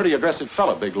 You're a pretty aggressive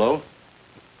fellow, Bigelow.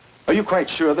 Are you quite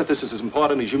sure that this is as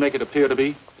important as you make it appear to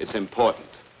be? It's important.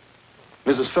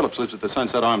 Mrs. Phillips lives at the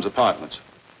Sunset Arms Apartments.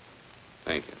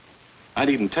 Thank you. I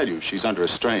needn't tell you she's under a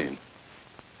strain.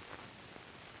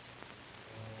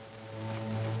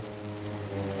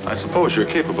 I suppose you're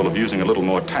capable of using a little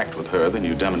more tact with her than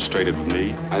you demonstrated with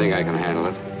me. I think I can handle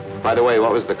it. By the way,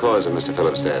 what was the cause of Mr.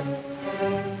 Phillips' death?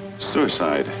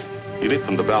 Suicide. He leaped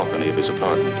from the balcony of his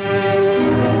apartment.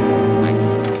 Thank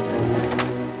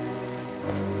you.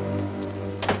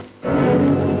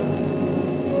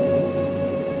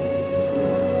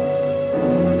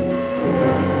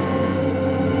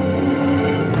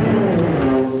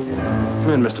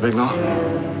 Come in, Mr. Bigelow.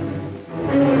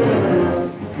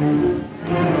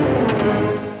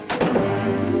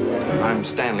 I'm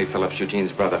Stanley Phillips,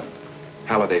 Eugene's brother.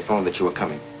 Halliday phoned that you were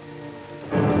coming.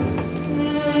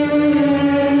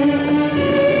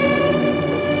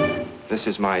 This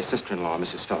is my sister-in-law,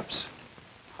 Mrs. Phillips.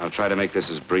 I'll try to make this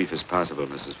as brief as possible,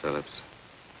 Mrs. Phillips.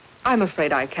 I'm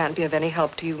afraid I can't be of any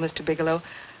help to you, Mr. Bigelow.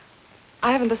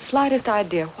 I haven't the slightest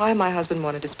idea why my husband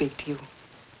wanted to speak to you.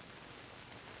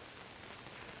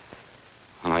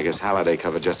 I guess Halliday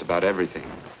covered just about everything.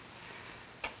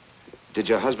 Did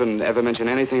your husband ever mention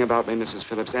anything about me, Mrs.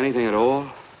 Phillips? Anything at all?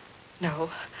 No.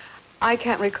 I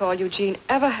can't recall Eugene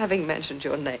ever having mentioned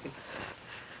your name.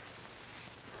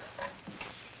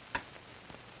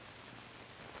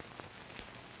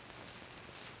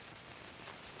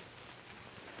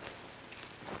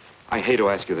 I hate to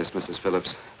ask you this, Mrs.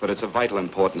 Phillips, but it's of vital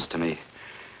importance to me.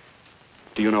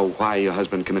 Do you know why your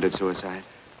husband committed suicide?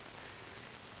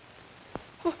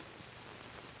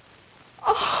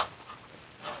 Oh.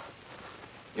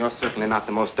 You're certainly not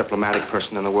the most diplomatic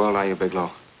person in the world, are you,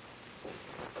 Bigelow?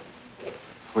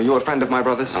 Were you a friend of my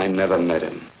brother's? I never met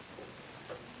him.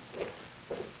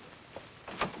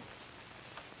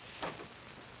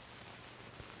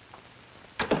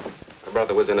 My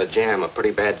brother was in a jam, a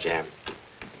pretty bad jam.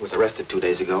 He was arrested 2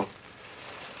 days ago.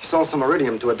 He sold some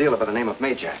iridium to a dealer by the name of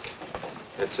Majak.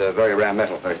 It's a very rare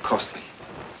metal, very costly.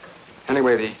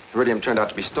 Anyway, the iridium turned out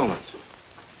to be stolen.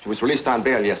 He was released on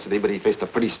bail yesterday, but he faced a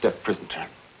pretty stiff prison term.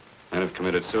 And have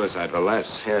committed suicide for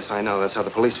less. Yes, I know. That's how the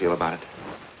police feel about it.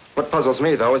 What puzzles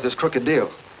me, though, is this crooked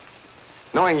deal.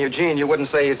 Knowing Eugene, you wouldn't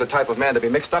say he's the type of man to be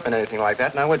mixed up in anything like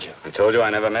that, now would you? I told you I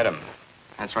never met him.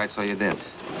 That's right, so you did.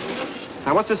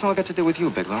 Now, what's this all got to do with you,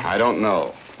 Bigelow? I don't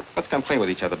know. Let's come clean with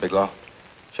each other, Bigelow.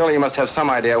 Surely you must have some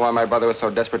idea why my brother was so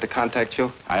desperate to contact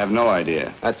you? I have no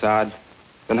idea. That's odd.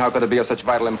 Then how could it be of such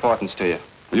vital importance to you?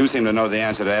 You seem to know the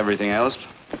answer to everything else.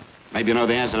 Maybe you know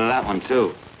the answer to that one,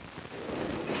 too.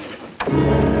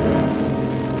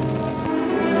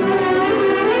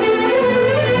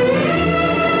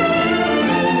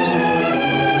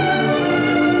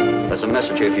 There's a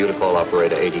message here for you to call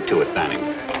operator 82 at Banning.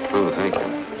 Oh, thank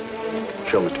you.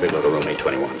 Show Mr. Bigelow to room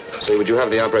 821. Say, would you have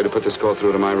the operator put this call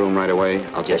through to my room right away?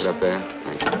 I'll take it up there.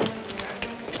 Thank you.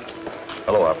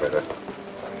 Hello, operator.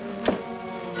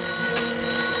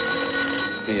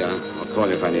 Yeah, I'll call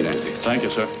you if I need anything. Thank you,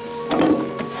 sir.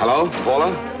 Hello,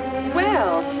 Paula?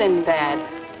 Well, Sinbad,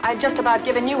 I'd just about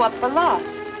given you up for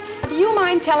lost. Do you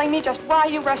mind telling me just why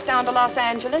you rushed down to Los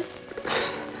Angeles?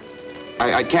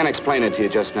 I can't explain it to you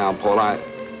just now, Paula.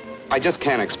 I just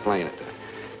can't explain it.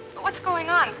 What's going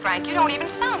on, Frank? You don't even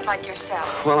sound like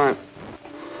yourself. Well, I'm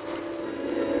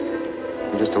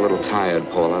just a little tired,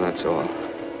 Paula, that's all.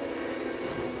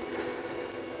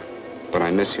 But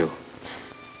I miss you.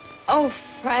 Oh,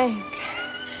 Frank.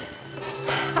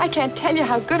 I can't tell you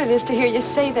how good it is to hear you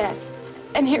say that.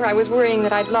 And here I was worrying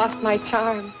that I'd lost my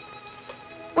charm.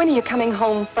 When are you coming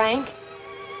home, Frank?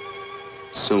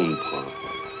 Soon, Paula.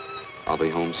 I'll be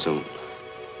home soon.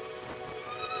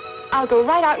 I'll go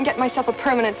right out and get myself a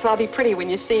permanent so I'll be pretty when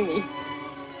you see me.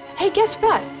 Hey, guess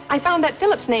what? I found that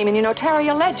Phillips name in your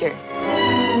notarial ledger.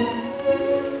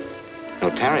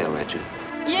 Notarial ledger?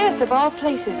 Yes, of all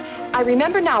places. I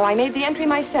remember now I made the entry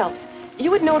myself.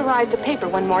 You had notarized a paper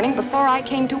one morning before I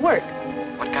came to work.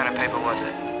 What kind of paper was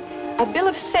it? A bill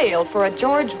of sale for a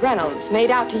George Reynolds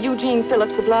made out to Eugene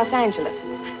Phillips of Los Angeles.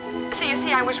 So you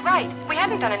see, I was right. We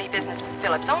hadn't done any business with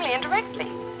Phillips, only indirectly.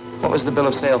 What was the bill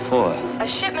of sale for? A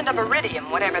shipment of iridium,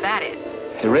 whatever that is.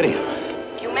 Iridium.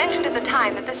 You mentioned at the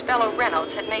time that this fellow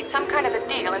Reynolds had made some kind of a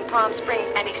deal in Palm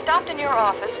Springs, and he stopped in your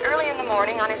office early in the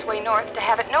morning on his way north to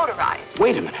have it notarized.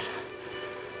 Wait a minute.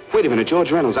 Wait a minute,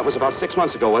 George Reynolds. That was about 6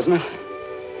 months ago, wasn't it?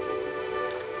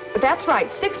 That's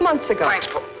right, 6 months ago. Thanks,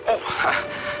 Paul. Oh,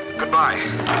 goodbye.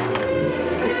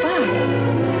 Goodbye.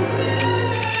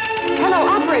 Hello,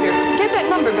 operator. Get that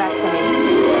number back for me.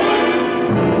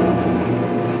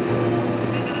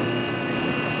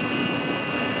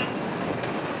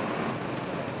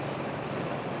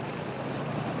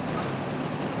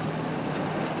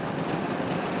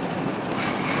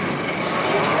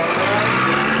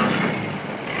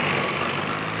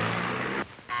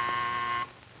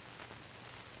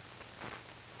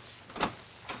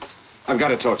 I've got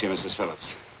to talk to you, Mrs.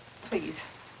 Phillips. Please,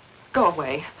 go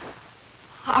away.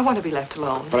 I want to be left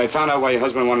alone. But I found out why your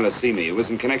husband wanted to see me. It was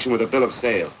in connection with a bill of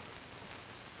sale.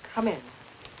 Come in.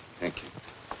 Thank you.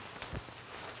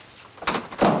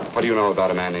 What do you know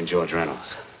about a man named George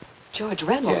Reynolds? George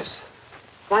Reynolds? Yes.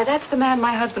 Why, that's the man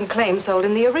my husband claimed sold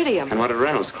him the iridium. And what did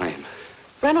Reynolds claim?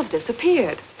 Reynolds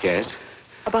disappeared. Yes?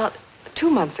 About 2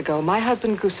 months ago, my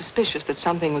husband grew suspicious that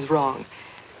something was wrong.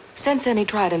 Since then, he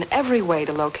tried in every way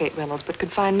to locate Reynolds, but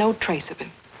could find no trace of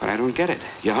him. But I don't get it.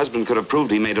 Your husband could have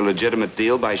proved he made a legitimate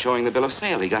deal by showing the bill of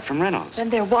sale he got from Reynolds. Then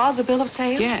there was a bill of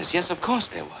sale? Yes, of course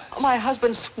there was. My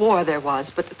husband swore there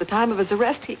was, but at the time of his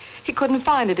arrest, he couldn't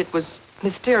find it. It was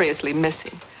mysteriously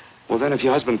missing. Well, then, if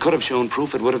your husband could have shown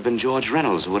proof, it would have been George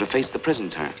Reynolds who would have faced the prison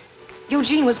term.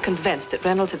 Eugene was convinced that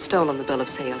Reynolds had stolen the bill of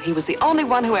sale. He was the only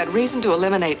one who had reason to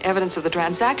eliminate evidence of the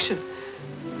transaction.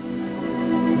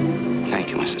 Thank you.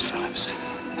 you, Mrs. Phillips.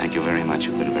 Thank you very much.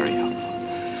 You've been very helpful.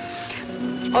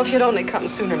 Oh, if you'd only come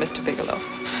sooner, Mr. Bigelow.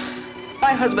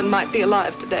 My husband might be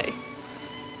alive today.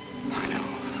 I know.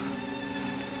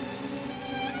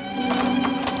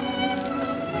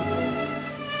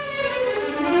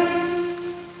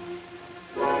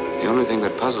 The only thing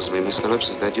that puzzles me, Miss Phillips,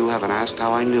 is that you haven't asked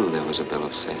how I knew there was a bill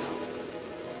of sale.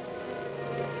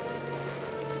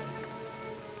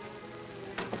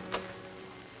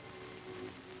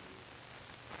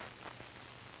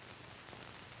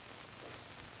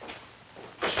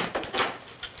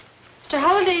 Mr.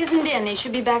 Holliday isn't in. He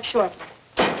should be back shortly.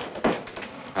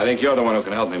 I think you're the one who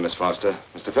can help me, Miss Foster.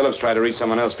 Mr. Phillips tried to reach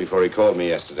someone else before he called me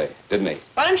yesterday, didn't he?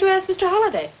 Why don't you ask Mr.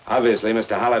 Holliday? Obviously,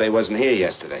 Mr. Holliday wasn't here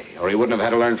yesterday, or he wouldn't have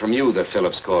had to learn from you that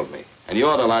Phillips called me. And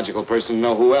you're the logical person to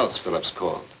know who else Phillips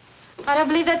called. I don't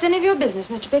believe that's any of your business,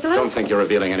 Mr. Bigelow. Don't think you're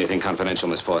revealing anything confidential,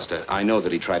 Miss Foster. I know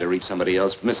that he tried to reach somebody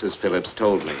else. Mrs. Phillips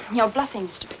told me. You're bluffing,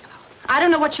 Mr. Bigelow. I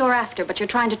don't know what you're after, but you're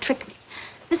trying to trick me.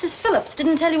 Mrs. Phillips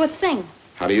didn't tell you a thing.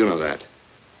 How do you know that?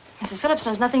 Mrs. Phillips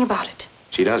knows nothing about it.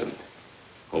 She doesn't.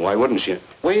 Well, why wouldn't she?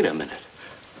 Wait a minute.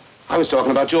 I was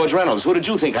talking about George Reynolds. Who did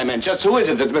you think I meant? Just who is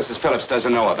it that Mrs. Phillips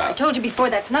doesn't know I about? told you before,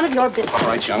 that's none of your business. All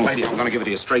right, young lady, I'm going to give it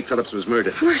to you straight. Phillips was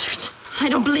murdered. Murdered? I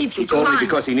don't believe you. He told me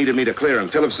because he needed me to clear him.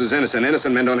 Phillips was innocent.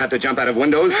 Innocent men don't have to jump out of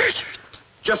windows. Murdered?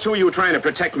 Just who are you trying to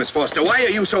protect, Miss Foster? Why are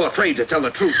you so afraid to tell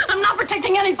the truth? I'm not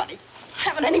protecting anybody. I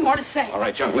haven't any more to say. All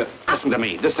right, young lady, listen to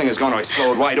me. This thing is going to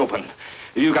explode wide open.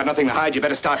 If you've got nothing to hide, you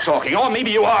better start talking. Or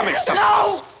maybe you are mixed up.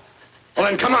 No! Well,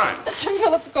 then, come on. Mr.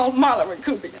 Phillips called Marla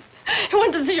Rakubian. He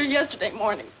went to see her yesterday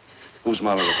morning. Who's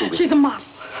Marla Rakubian? She's a model.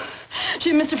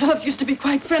 She and Mr. Phillips used to be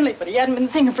quite friendly, but he hadn't been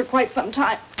seeing her for quite some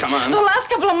time. Come on. The last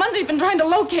couple of months, he'd been trying to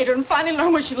locate her and finally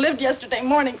learned where she lived yesterday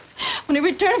morning. When he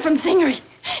returned from seeing her, he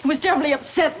was terribly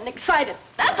upset and excited.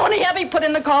 That's when he put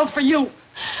in the calls for you.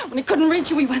 When he couldn't reach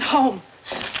you, he went home.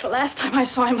 The last time I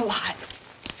saw him alive.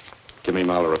 Give me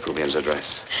Marla Rakubian's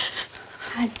address.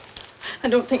 I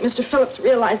don't think Mr. Phillips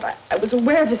realized I was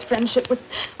aware of his friendship with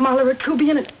Marla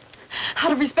Rakubian, and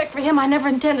out of respect for him, I never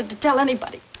intended to tell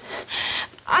anybody.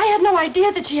 I had no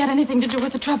idea that she had anything to do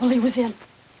with the trouble he was in.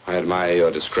 I admire your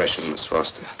discretion, Miss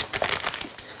Foster.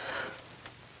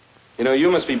 You know, you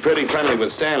must be pretty friendly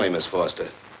with Stanley, Miss Foster.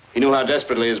 He knew how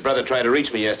desperately his brother tried to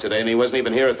reach me yesterday, and he wasn't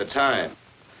even here at the time.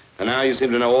 And now you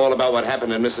seem to know all about what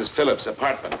happened in Mrs. Phillips'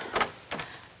 apartment.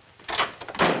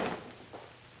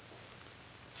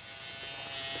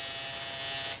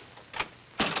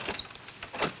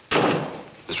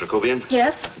 Miss Rakubian?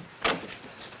 Yes?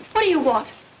 What do you want?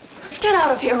 Get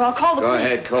out of here or I'll call the Go police.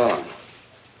 ahead, call him.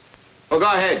 Oh, go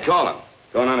ahead, call him.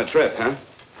 Going on a trip, huh?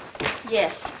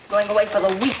 Yes, going away for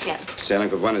the weekend. Sailing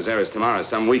for Buenos Aires tomorrow,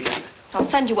 some weekend. I'll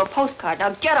send you a postcard. Now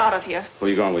get out of here. Who are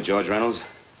you going with, George Reynolds?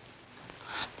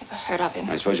 Never heard of him.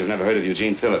 I suppose you've never heard of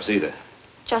Eugene Phillips either.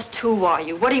 Just who are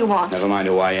you? What do you want? Never mind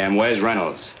who I am. Where's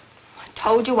Reynolds? I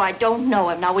told you I don't know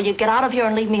him. Now will you get out of here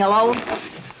and leave me alone?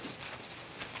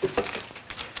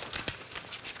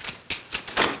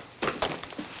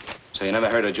 So you never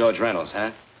heard of George Reynolds, huh?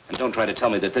 And don't try to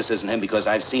tell me that this isn't him because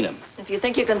I've seen him. If you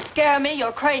think you can scare me,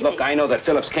 you're crazy. Look, I know that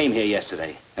Phillips came here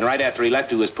yesterday. And right after he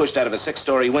left, he was pushed out of a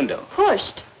 6-story window.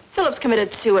 Pushed? Phillips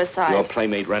committed suicide. Your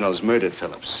playmate Reynolds murdered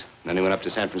Phillips. And then he went up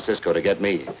to San Francisco to get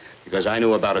me. Because I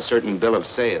knew about a certain bill of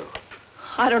sale.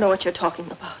 I don't know what you're talking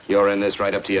about. You're in this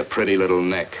right up to your pretty little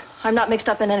neck. I'm not mixed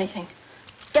up in anything.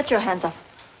 Get your hands up.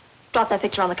 Drop that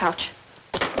picture on the couch.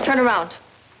 Turn around.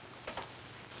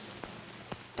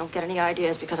 Don't get any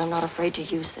ideas because I'm not afraid to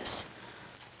use this.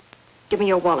 Give me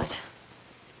your wallet.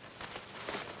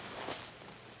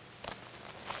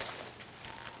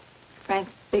 Frank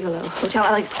Bigelow, Hotel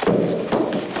Alex.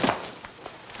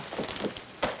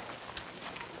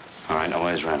 All right, now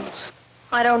where's Reynolds?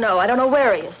 I don't know. I don't know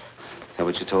where he is. Is that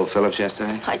what you told Phillips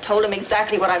yesterday? I told him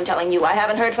exactly what I'm telling you. I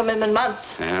haven't heard from him in months.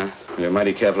 Yeah? You're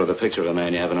mighty careful of the picture of a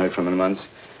man you haven't heard from in months.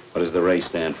 What does the Ray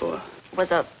stand for? It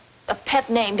was a pet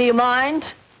name. Do you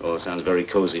mind? Oh, it sounds very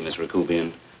cozy, Miss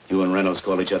Rakubian. You and Reynolds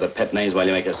call each other pet names while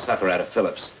you make a sucker out of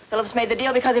Phillips. Phillips made the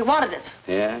deal because he wanted it.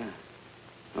 Yeah?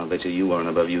 I'll bet you weren't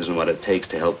above using what it takes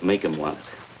to help make him want it.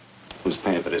 Who's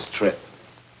paying for this trip?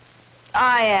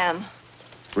 I am.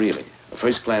 Really? A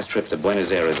first-class trip to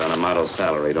Buenos Aires on a model's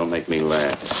salary. Don't make me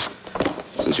laugh.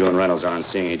 Since you and Reynolds aren't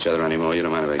seeing each other anymore, you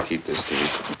don't mind if I keep this to you.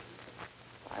 If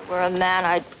I were a man,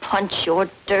 I'd punch your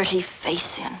dirty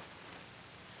face in.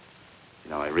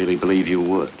 You know, I really believe you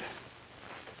would.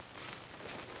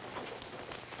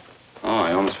 Oh,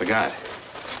 I almost forgot.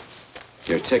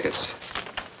 Your tickets.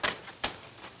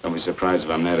 Don't be surprised if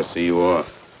I'm there to see you off.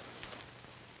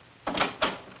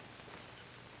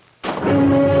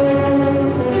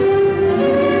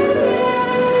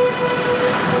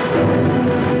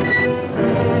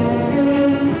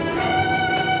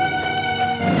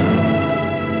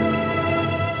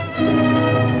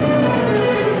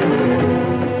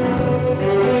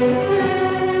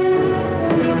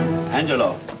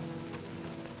 Angelo.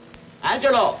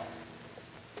 Angelo!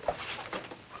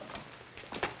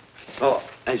 Oh,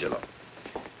 Angelo.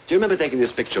 Do you remember taking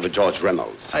this picture of George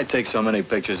Reynolds? I take so many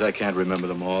pictures, I can't remember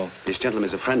them all. This gentleman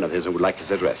is a friend of his and would like his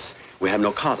address. We have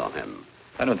no card on him.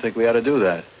 I don't think we ought to do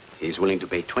that. He's willing to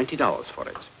pay $20 for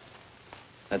it.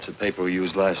 That's the paper we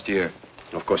used last year.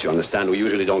 Of course, you understand, we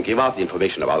usually don't give out the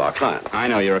information about our clients. I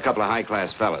know, you're a couple of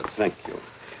high-class fellas. Thank you.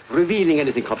 Revealing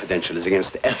anything confidential is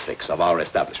against the ethics of our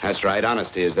establishment. That's right.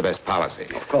 Honesty is the best policy.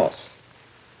 Of course.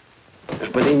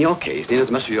 But in your case,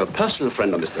 inasmuch as you're a personal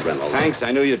friend of Mr. Reynolds... Thanks.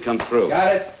 I knew you'd come through.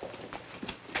 Got it?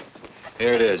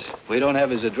 Here it is. We don't have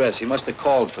his address. He must have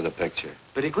called for the picture.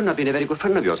 But he couldn't have been a very good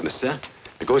friend of yours, mister.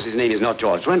 Because his name is not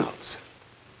George Reynolds.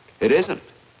 It isn't?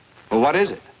 Well, what is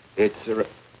it? It's a...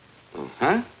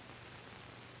 Huh?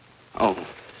 Oh.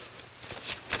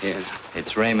 Yeah.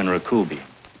 It's Raymond Rakubian.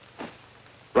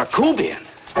 Rakubian?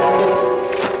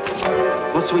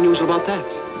 What's so unusual about that?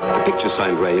 The picture's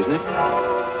signed Ray, isn't it?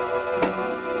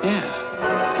 Yeah.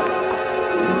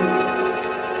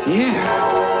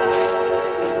 Yeah.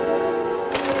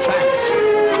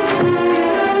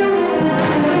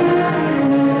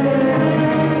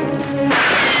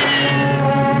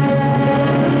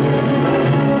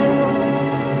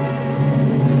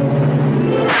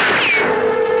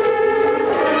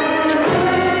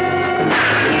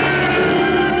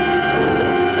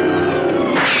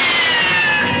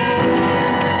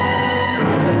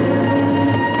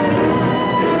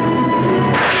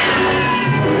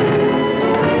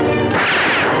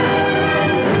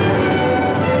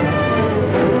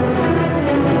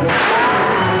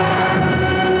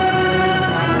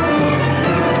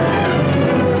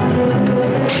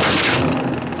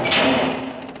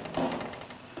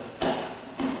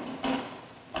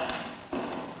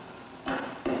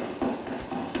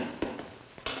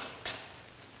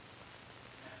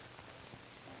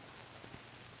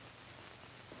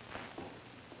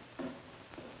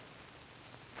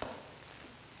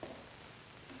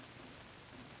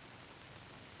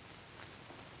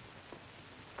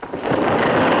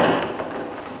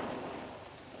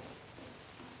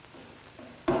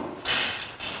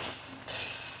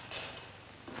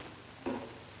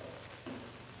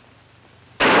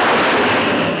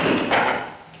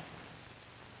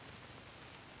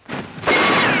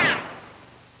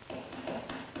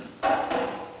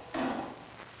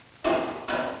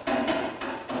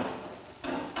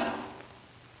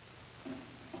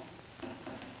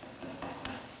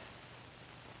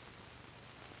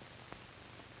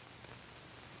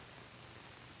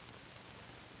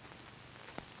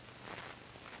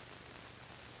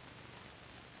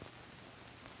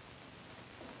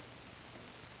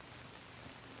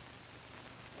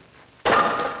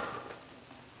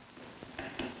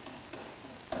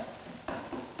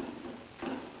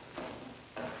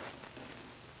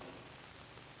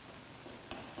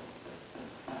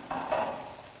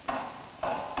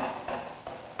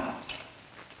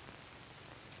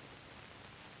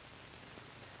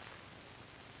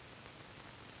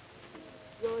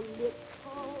 Your lips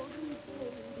cold and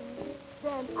baby,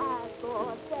 then I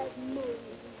thought that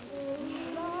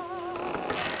maybe love.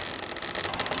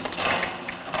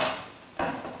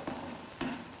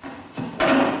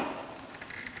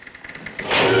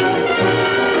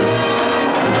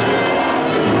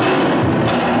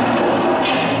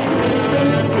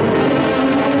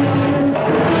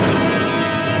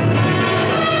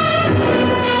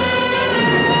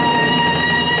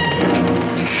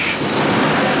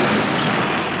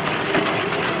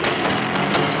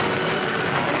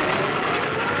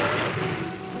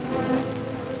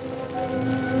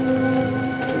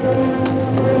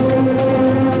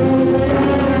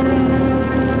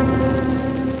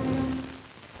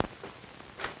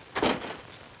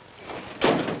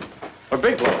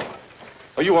 Bigelow,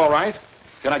 are you all right?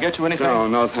 Can I get you anything?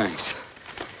 No, thanks.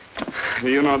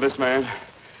 Do you know this man?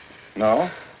 No.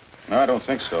 No, I don't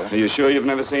think so. Are you sure you've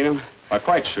never seen him? I'm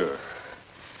quite sure.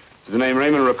 Does the name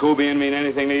Raymond Rakubian mean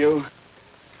anything to you?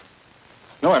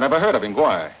 No, I never heard of him.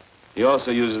 Why? He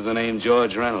also uses the name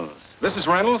George Reynolds. This is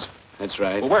Reynolds? That's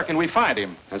right. Well, where can we find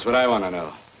him? That's what I want to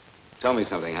know. Tell me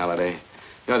something, Halliday.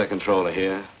 You're the controller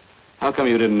here. How come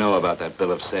you didn't know about that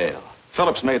bill of sale?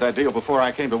 Phillips made that deal before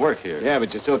I came to work here. Yeah,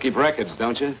 but you still keep records,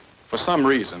 don't you? For some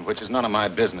reason, which is none of my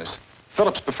business,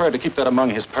 Phillips preferred to keep that among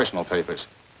his personal papers.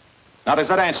 Now, does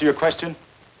that answer your question?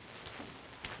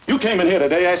 You came in here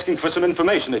today asking for some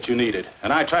information that you needed,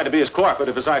 and I tried to be as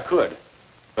cooperative as I could.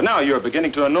 But now you're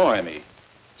beginning to annoy me.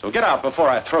 So get out before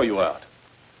I throw you out.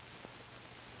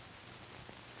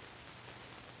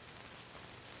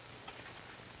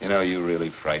 You know, you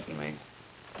really frighten me.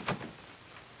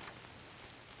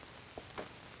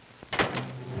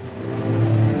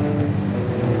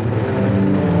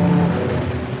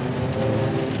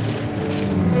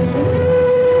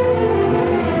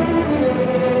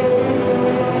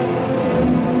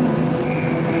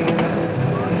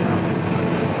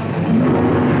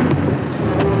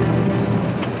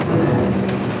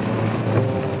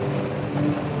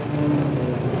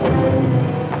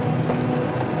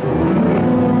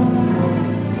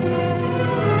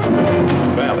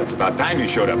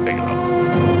 showed up, Bigelow.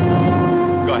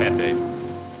 Go ahead, Dave.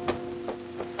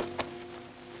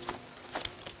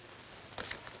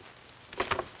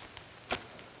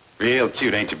 Real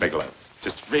cute, ain't you, Bigelow?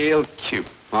 Just real cute.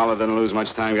 Paula didn't lose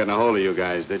much time getting a hold of you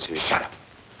guys, did she? Shut up.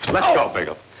 Let's go,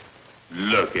 Bigelow.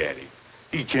 Look at him.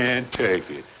 He can't take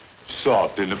it.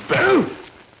 Soft in the back.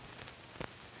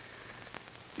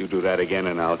 You do that again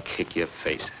and I'll kick your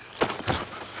face.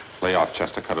 Lay off,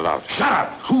 Chester. Cut it out. Shut up!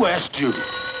 Who asked you?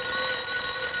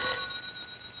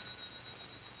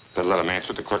 Better let him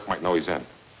answer. The clerk might know he's in.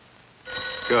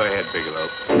 Go ahead, Bigelow.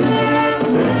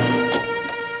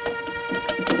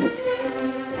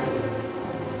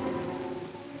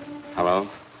 Hello?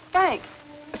 Frank.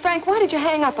 Frank, why did you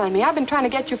hang up on me? I've been trying to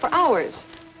get you for hours.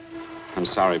 I'm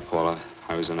sorry, Paula.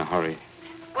 I was in a hurry.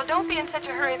 Well, don't be in such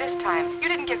a hurry this time. You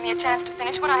didn't give me a chance to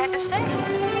finish what I had to say.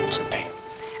 What's the name?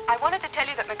 I wanted to tell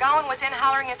you that McGowan was in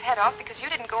hollering his head off because you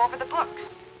didn't go over the books.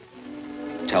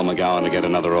 Tell McGowan to get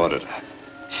another auditor.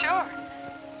 Sure.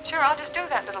 Sure, I'll just do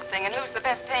that little thing and lose the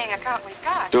best paying account we've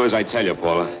got. Do as I tell you,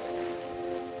 Paula.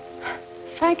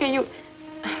 Frank, are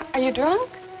you drunk?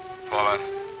 Paula,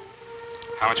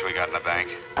 how much we got in the bank?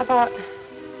 About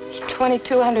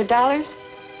 $2,200.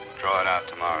 Draw it out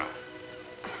tomorrow.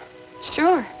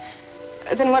 Sure.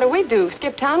 Then what do we do?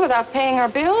 Skip town without paying our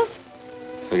bills?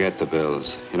 Forget the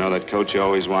bills. You know that coat you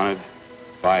always wanted?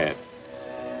 Buy it.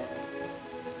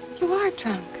 You are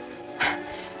drunk.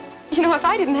 You know, if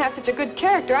I didn't have such a good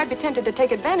character, I'd be tempted to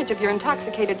take advantage of your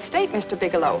intoxicated state, Mr.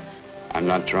 Bigelow. I'm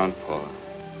not drunk, Paula.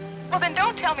 Well, then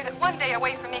don't tell me that one day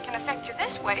away from me can affect you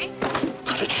this way.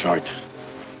 Cut it short.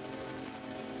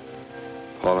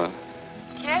 Paula,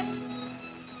 Yes?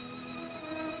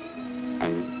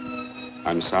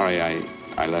 I'm sorry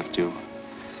I left you.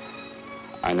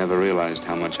 I never realized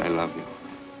how much I love you.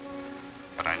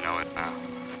 But I know it now.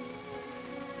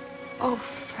 Oh,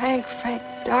 Frank,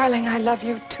 darling, I love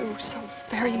you too so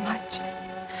very much.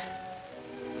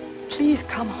 Please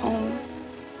come home.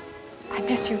 I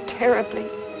miss you terribly.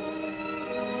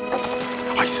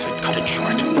 I said cut it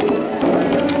short.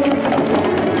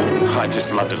 I'd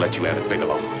just love to let you have it,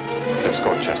 Bigelow. Let's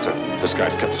go, Chester. This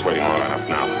guy's kept us waiting long enough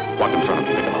now. Walk in front of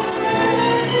me, Bigelow.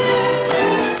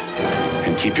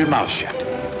 And keep your mouth shut.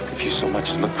 If you so much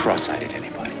as look cross-eyed at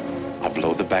anybody, I'll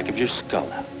blow the back of your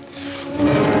skull out.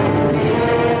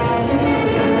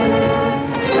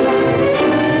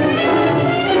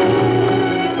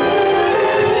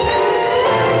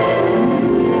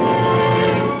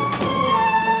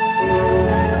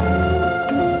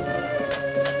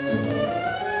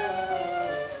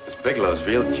 Bigelow's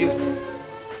real cute.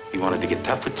 He wanted to get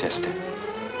tough with Chester.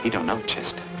 He don't know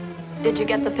Chester. Did you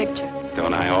get the picture?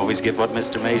 Don't I always get what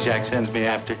Mr. Majak sends me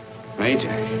after?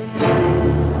 Majak?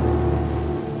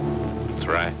 That's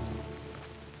right.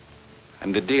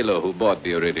 I'm the dealer who bought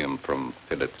the iridium from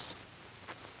Phillips.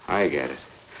 I get it.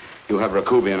 You have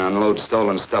Rakubian unload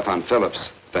stolen stuff on Phillips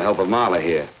with the help of Marla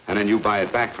here, and then you buy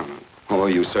it back from him. Oh,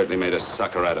 you certainly made a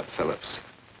sucker out of Phillips.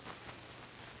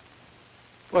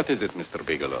 What is it, Mr.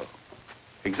 Bigelow?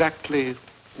 Exactly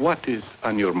what is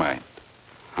on your mind?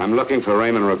 I'm looking for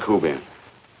Raymond Rakubian.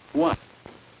 What?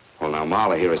 Well, now,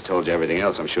 Marla here has told you everything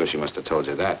else. I'm sure she must have told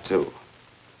you that, too.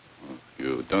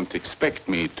 You don't expect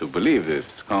me to believe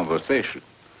this conversation.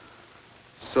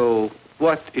 So,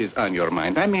 what is on your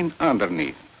mind? I mean,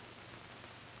 underneath.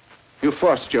 You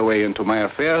forced your way into my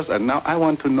affairs, and now I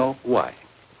want to know why.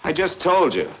 I just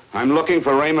told you. I'm looking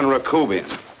for Raymond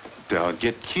Rakubian. Don't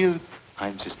get cute.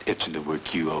 I'm just itching to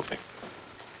work you over.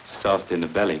 Soft in the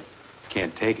belly.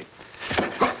 Can't take it.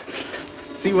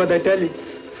 See what I tell you?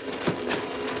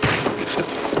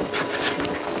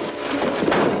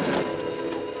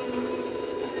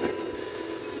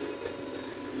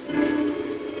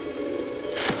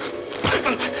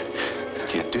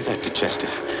 Can't do that to Chester.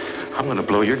 I'm gonna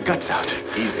blow your guts out.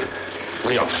 Easy.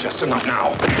 Lay off, Chester, not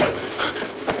now.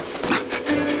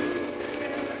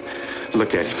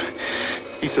 Look at him.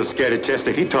 He's so scared of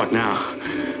Chester, he'd talk now.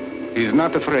 He's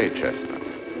not afraid, Chester.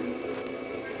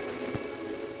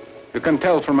 You can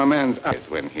tell from a man's eyes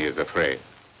when he is afraid.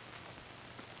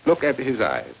 Look at his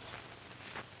eyes.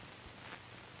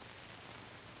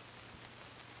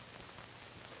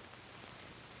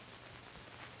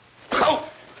 Oh!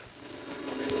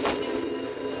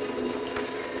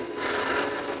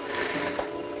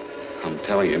 I'm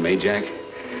telling you, Majak,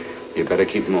 you better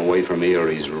keep him away from me or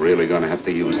he's really going to have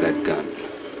to use that gun.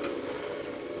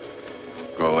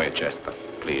 Go away, Chester,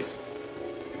 please.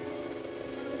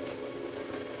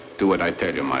 Do what I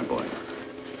tell you, my boy.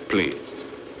 Please.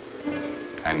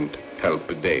 And help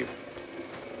Dave.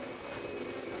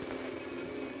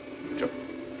 Joe.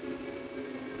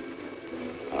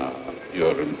 You're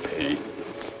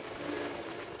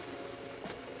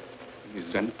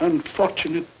He's an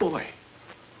unfortunate boy.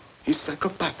 He's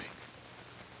psychopathic.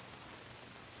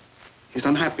 He's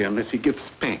unhappy unless he gives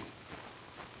pain.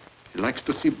 He likes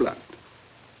to see blood.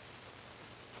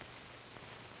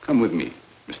 Come with me,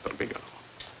 Mr. Bigelow.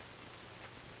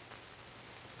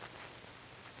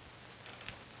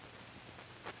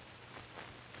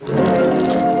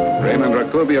 Raymond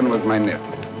Rakubian was my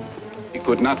nephew. He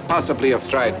could not possibly have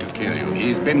tried to kill you.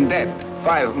 He's been dead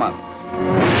 5 months.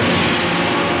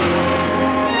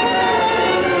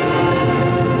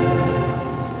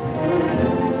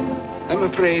 I'm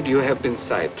afraid you have been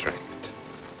sidetracked.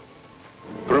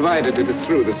 Provided it is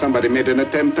true that somebody made an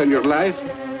attempt on your life.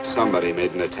 Somebody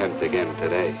made an attempt again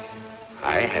today.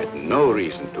 I had no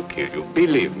reason to kill you,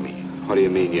 believe me. What do you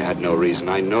mean you had no reason?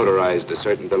 I notarized a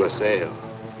certain bill of sale.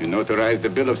 You notarized the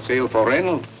bill of sale for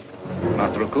Reynolds,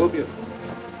 not Rakubian.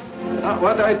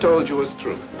 What I told you was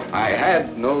true. I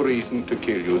had no reason to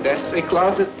kill you. That's a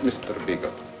closet, Mr.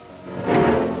 Bigelow.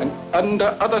 And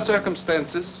under other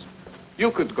circumstances, you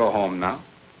could go home now.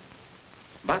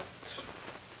 But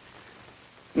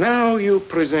now you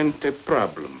present a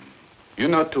problem. You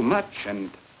know too much, and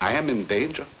I am in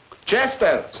danger.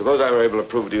 Chester! Suppose I were able to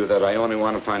prove to you that I only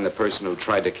want to find the person who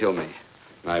tried to kill me.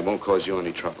 And I won't cause you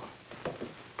any trouble.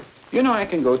 You know I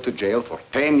can go to jail for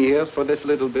 10 years for this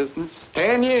little business.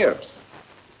 10 years.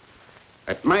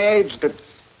 At my age,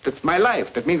 that's my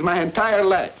life. That means my entire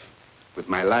life. With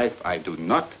my life, I do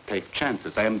not take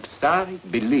chances. I am sorry,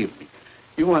 believe me.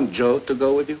 You want Joe to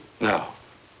go with you? No.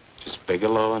 Just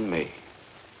Bigelow and me.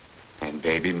 And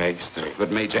baby makes 3. But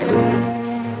Majak,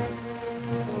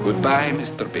 goodbye,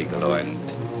 Mr. Bigelow, and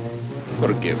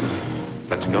forgive me.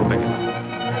 Let's go, Bigelow.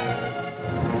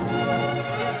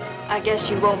 I guess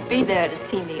you won't be there to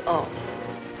see me off.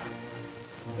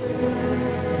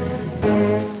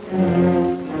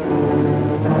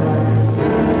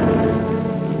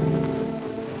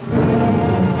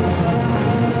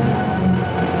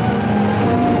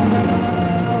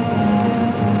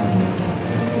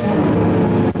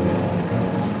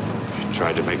 You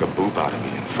tried to make a boob out of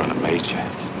me in front of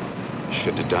Majak. You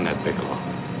shouldn't have done that, Bigelow.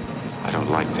 I don't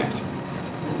like that.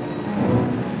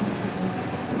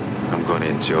 I'm going to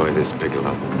enjoy this,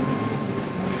 Bigelow.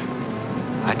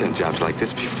 I've done jobs like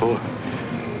this before.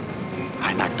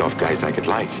 I knocked off guys I could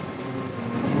like.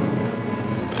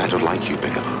 But I don't like you,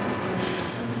 Bigelow.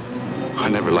 I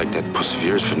never liked that puss of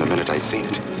yours from the minute I seen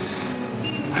it.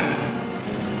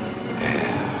 Yeah.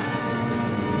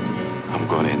 I'm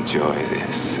going to enjoy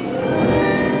this.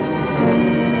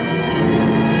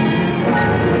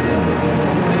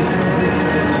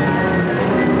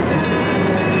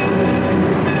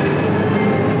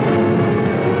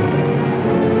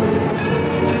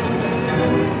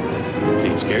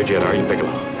 Scared yet, are you,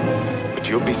 Bigelow? But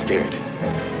you'll be scared.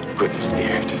 Good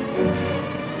scared.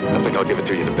 I think I'll give it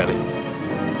to you in the belly.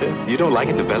 You don't like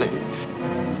it in the belly?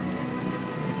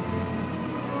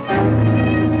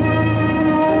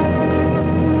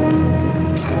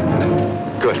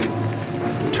 Good.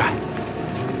 Try it.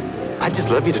 I'd just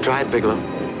love you to try it, Bigelow.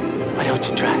 Why don't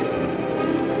you try it?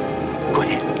 Go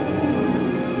ahead.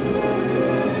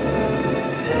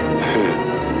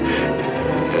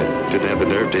 Didn't have the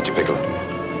nerve, did you, Bigelow?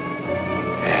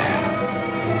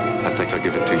 I think I'll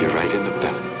give it to you right in the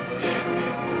belly.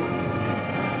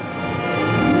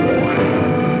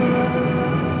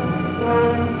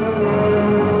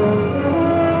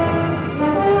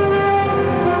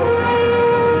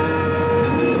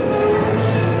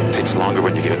 It takes longer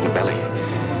when you get it in the belly.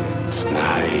 It's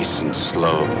nice and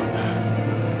slow.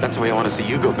 That's the way I want to see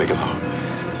you go, Bigelow.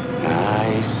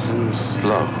 Nice and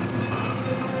slow.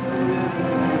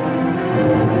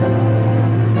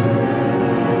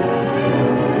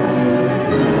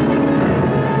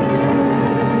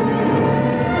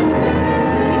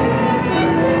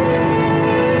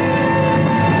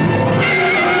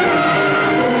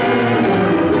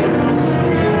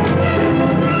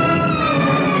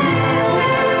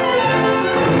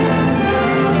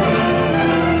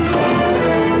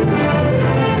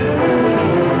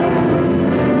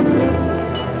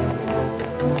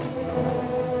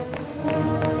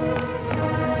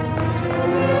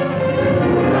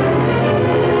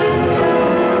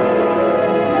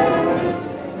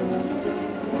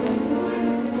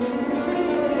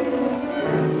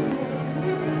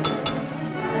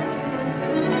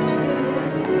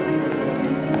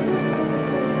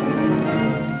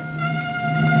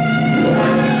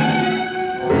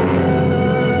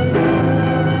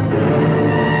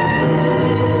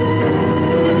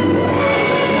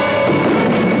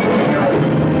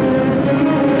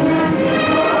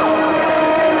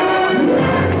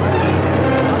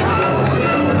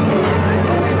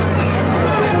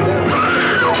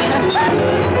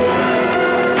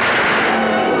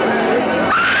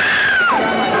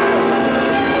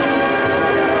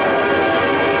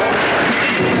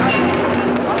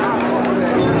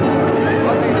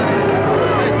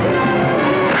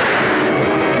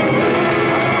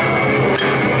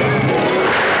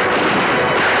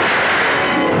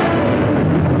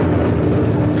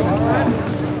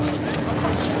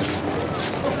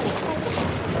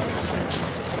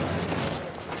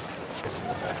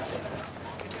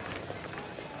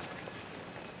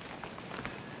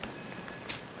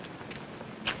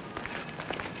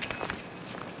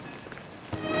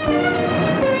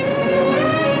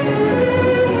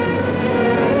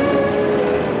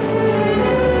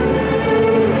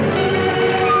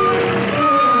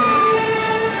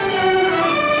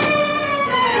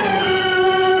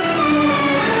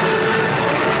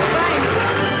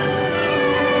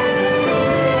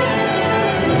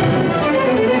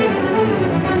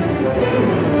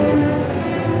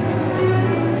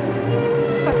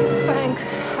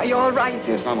 right.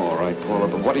 Yes, I'm all right, Paula,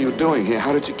 but what are you doing here?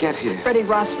 How did you get here? Freddie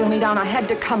Ross threw me down. I had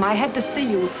to come. I had to see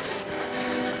you.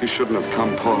 You shouldn't have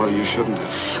come, Paula. You shouldn't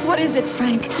have. What is it,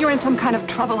 Frank? You're in some kind of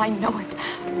trouble. I know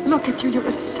it. Look at you. You're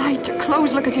a sight. Your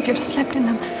clothes look as if you've slept in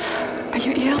them. Are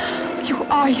you ill? You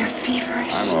are. You're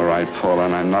feverish. I'm all right, Paula,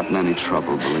 and I'm not in any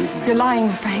trouble, believe me. You're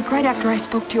lying, Frank. Right after I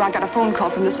spoke to you, I got a phone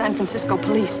call from the San Francisco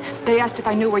police. They asked if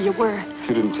I knew where you were.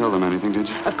 You didn't tell them anything, did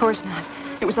you? Of course not.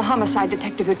 It was the homicide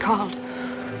detective that called.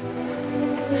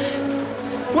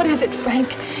 What is it,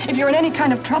 Frank? If you're in any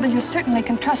kind of trouble, you certainly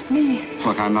can trust me.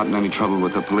 Look, I'm not in any trouble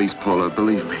with the police, Paula,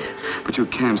 believe me. But you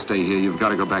can't stay here. You've got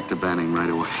to go back to Banning right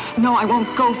away. No, I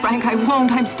won't go, Frank. I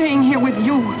won't. I'm staying here with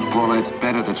you. Paula, it's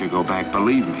better that you go back,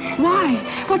 believe me. Why?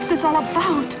 What's this all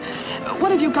about?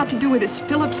 What have you got to do with this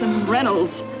Phillips and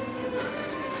Reynolds?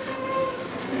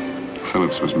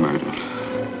 Phillips was murdered.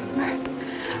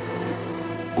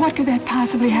 What could that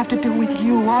possibly have to do with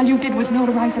you? All you did was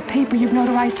notarize a paper. You've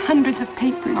notarized hundreds of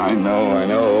papers. I know.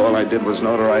 All I did was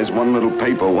notarize one little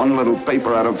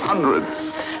paper out of hundreds.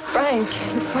 Frank,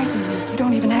 you frighten me. You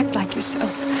don't even act like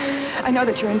yourself. I know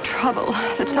that you're in trouble,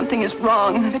 that something is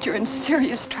wrong, that you're in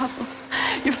serious trouble.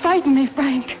 You frighten me,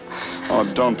 Frank.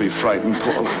 Oh, don't be frightened,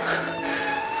 Paula.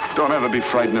 Don't ever be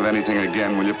frightened of anything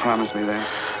again. Will you promise me that?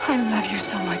 I love you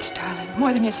so much, darling.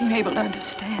 More than you seem able to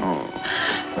understand. Oh.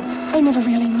 I never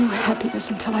really knew happiness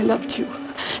until I loved you.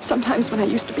 Sometimes when I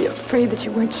used to be afraid that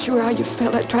you weren't sure how you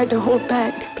felt, I tried to hold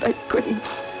back, but I couldn't.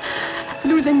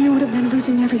 Losing you would have meant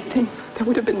losing everything. There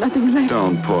would have been nothing left.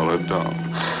 Don't, Paula, don't.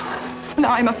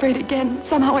 Now I'm afraid again.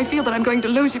 Somehow I feel that I'm going to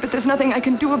lose you, but there's nothing I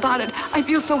can do about it. I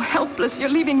feel so helpless. You're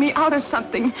leaving me out of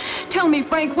something. Tell me,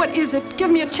 Frank, what is it? Give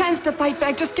me a chance to fight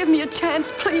back. Just give me a chance,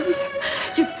 please.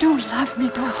 You do love me,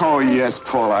 don't you? Oh, yes,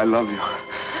 Paula, I love you.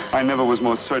 I never was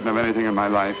more certain of anything in my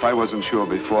life. I wasn't sure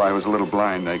before. I was a little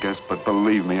blind, I guess, but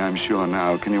believe me, I'm sure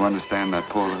now. Can you understand that,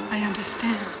 Paula? I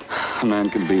understand. A man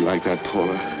can be like that,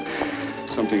 Paula.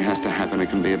 Something has to happen. It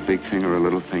can be a big thing or a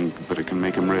little thing, but it can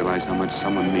make him realize how much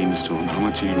someone means to him, how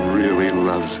much he really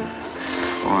loves her.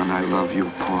 Oh, and I love you,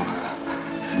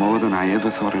 Paula. More than I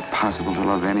ever thought it possible to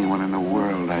love anyone in the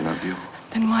world, I love you.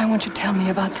 Then why won't you tell me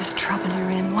about this trouble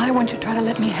you're in? Why won't you try to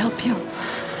let me help you?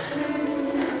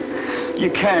 You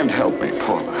can't help me,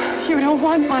 Paula. You don't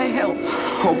want my help.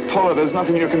 Oh, Paula, there's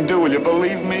nothing you can do. Will you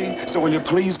believe me? So will you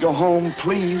please go home,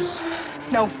 please?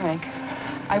 No, Frank.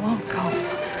 I won't go.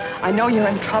 I know you're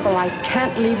in trouble. I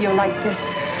can't leave you like this.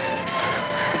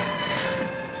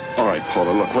 All right,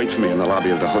 Paula, look, wait for me in the lobby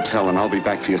of the hotel, and I'll be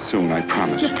back for you soon, I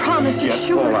promise. You promise? You're yes,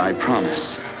 sure? Paula, I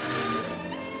promise.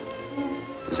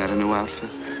 Is that a new outfit?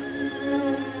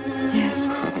 Yes.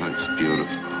 Oh, that's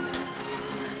beautiful.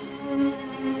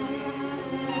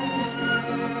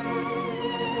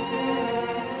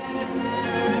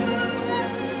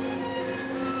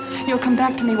 You'll come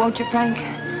back to me, won't you, Frank?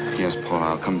 Yes, Paula,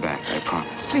 I'll come back, I promise.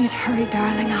 Please hurry,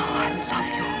 darling. Oh, I love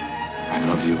you. I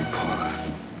love you, Paula.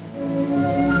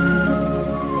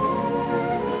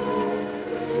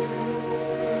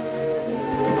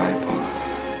 Goodbye, Paula.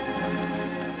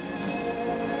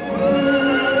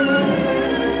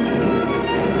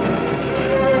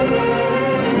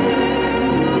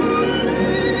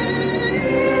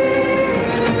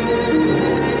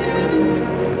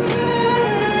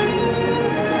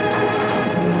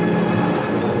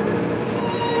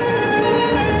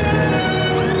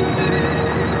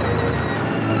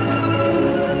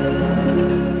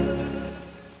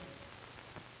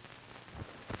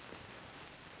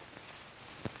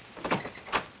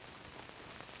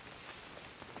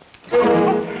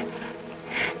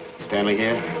 Stanley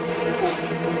here?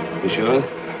 You sure? All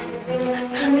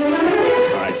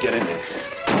right, get in there.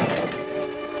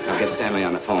 Now get Stanley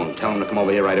on the phone. Tell him to come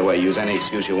over here right away. Use any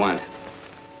excuse you want.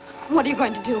 What are you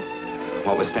going to do?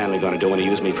 What was Stanley going to do when he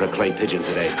used me for a clay pigeon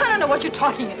today? I don't know what you're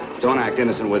talking about. Don't act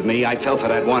innocent with me. I fell for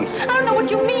that once. I don't know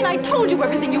what you mean. I told you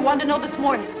everything you wanted to know this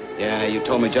morning. Yeah, you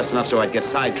told me just enough so I'd get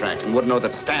sidetracked and wouldn't know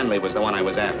that Stanley was the one I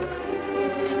was after.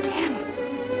 Stanley?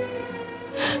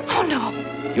 Oh, no.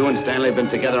 You and Stanley have been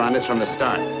together on this from the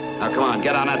start. Now, come on,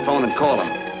 get on that phone and call him.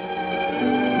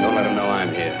 Don't let him know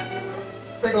I'm here.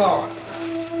 Bigelow.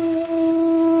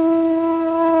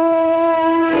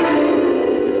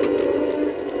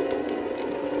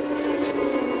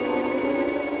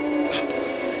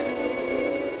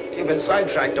 You've been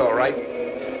sidetracked, all right.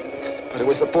 But it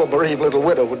was the poor bereaved little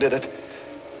widow who did it.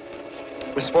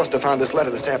 We're supposed to have found this letter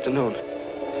this afternoon.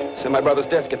 It's in my brother's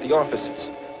desk at the office. It's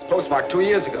postmarked 2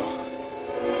 years ago.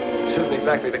 It isn't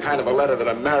exactly the kind of a letter that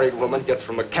a married woman gets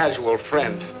from a casual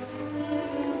friend.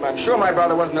 I'm sure my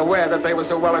brother wasn't aware that they were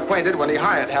so well acquainted when he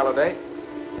hired Halliday.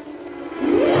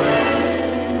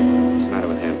 What's the matter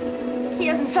with him?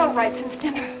 all right since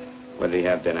dinner. Where did he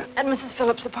have dinner? At Mrs.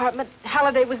 Phillips' apartment.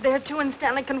 Halliday was there, too, and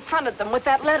Stanley confronted them with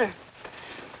that letter.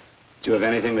 Did you have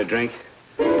anything to drink?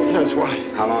 Yes, why?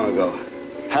 How long ago?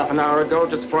 Half an hour ago,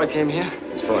 just before I came here.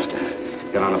 Miss Foster,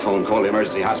 get on the phone, call the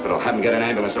emergency hospital. Have them get an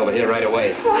ambulance over here right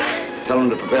away. What? Tell them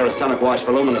to prepare a stomach wash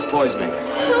for luminous poisoning.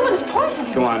 Luminous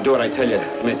poisoning? Go on, do what I tell you.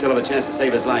 You may still have a chance to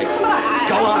save his life.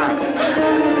 Go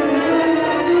on!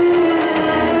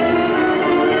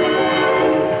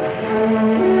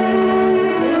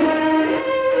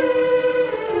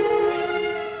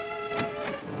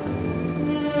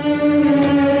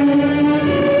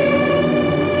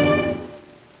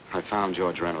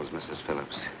 George Reynolds, Mrs.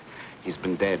 Phillips. He's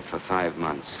been dead for 5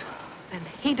 months. Then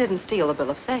he didn't steal the bill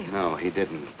of sale. No, he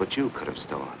didn't. But you could have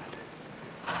stolen it.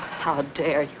 How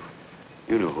dare you?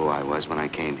 You knew who I was when I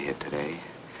came here today.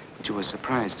 But you were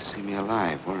surprised to see me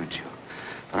alive, weren't you?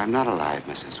 But I'm not alive,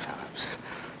 Mrs. Phillips.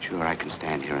 Sure, I can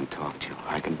stand here and talk to you.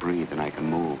 I can breathe and I can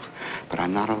move. But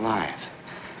I'm not alive.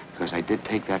 Because I did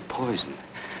take that poison.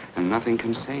 And nothing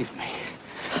can save me.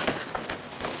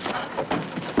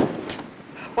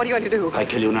 What are you going to do? I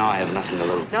tell you now, I have nothing to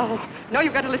lose. No,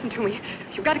 you've got to listen to me.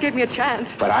 You've got to give me a chance.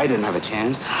 But I didn't have a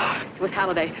chance. It was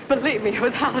Halliday. Believe me, it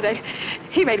was Halliday.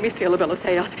 He made me steal the bill of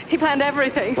sale. He planned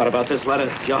everything. What about this letter?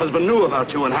 Your husband knew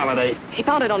about you and Halliday. He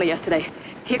found it only yesterday.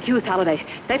 He accused Halliday.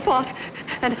 They fought,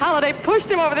 and Halliday pushed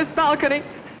him over this balcony.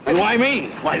 And why me?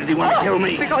 Why did he want to kill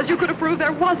me? Because you could have proved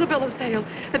there was a bill of sale,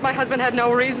 that my husband had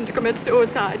no reason to commit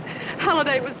suicide.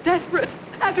 Halliday was desperate.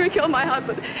 After he killed my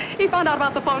husband, he found out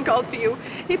about the phone calls to you.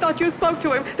 He thought you spoke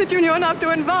to him, that you knew enough to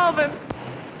involve him.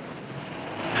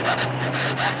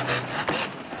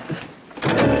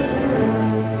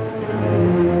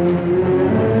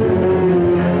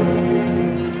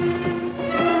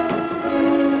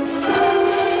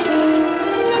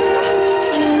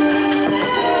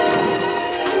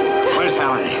 Where's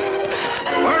Halliday?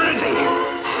 Where is he?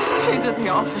 He's in the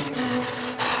office.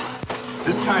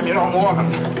 This time you don't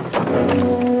warn him.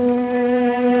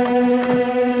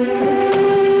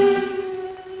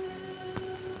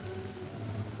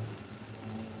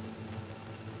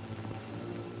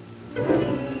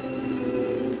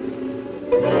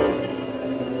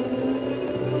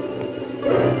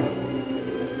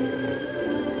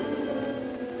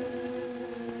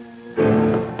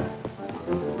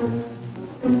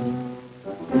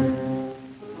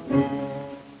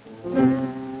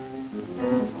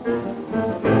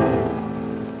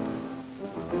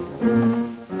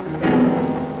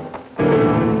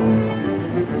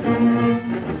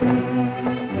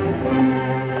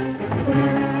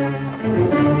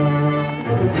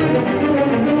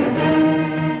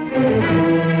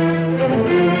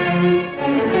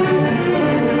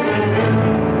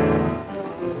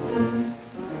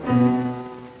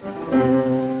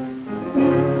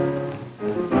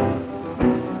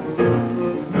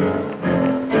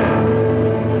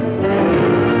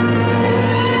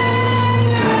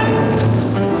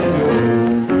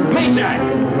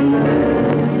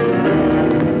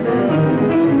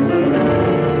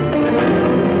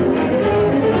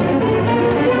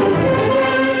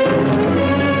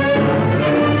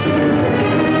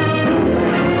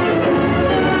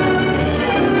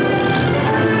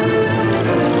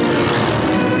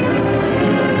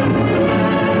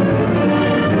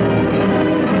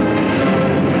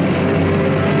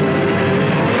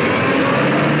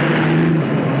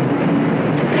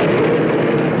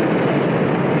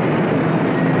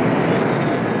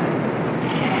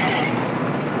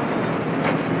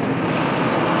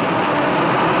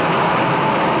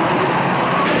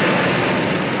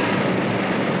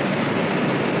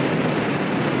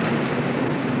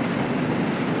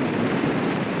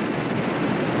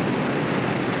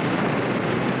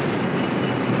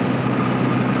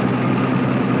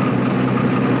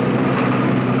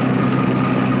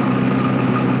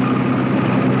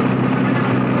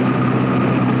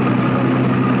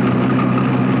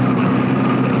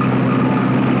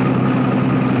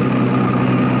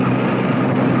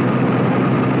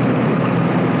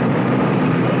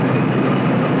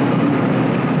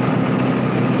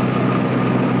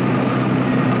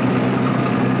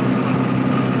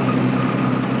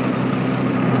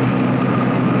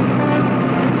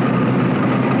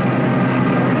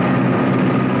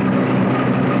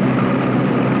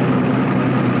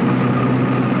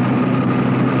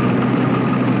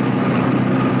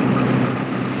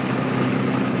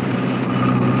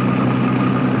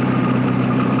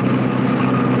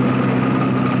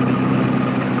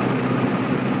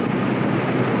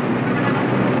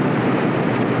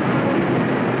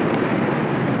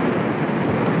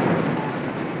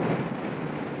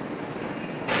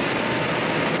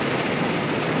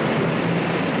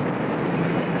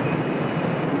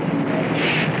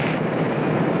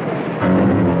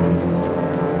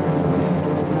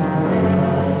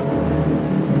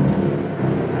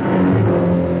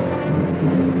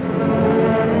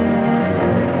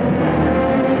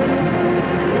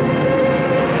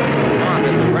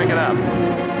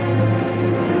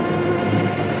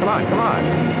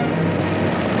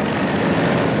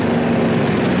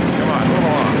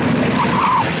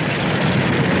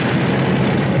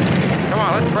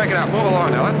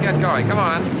 going. Come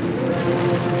on.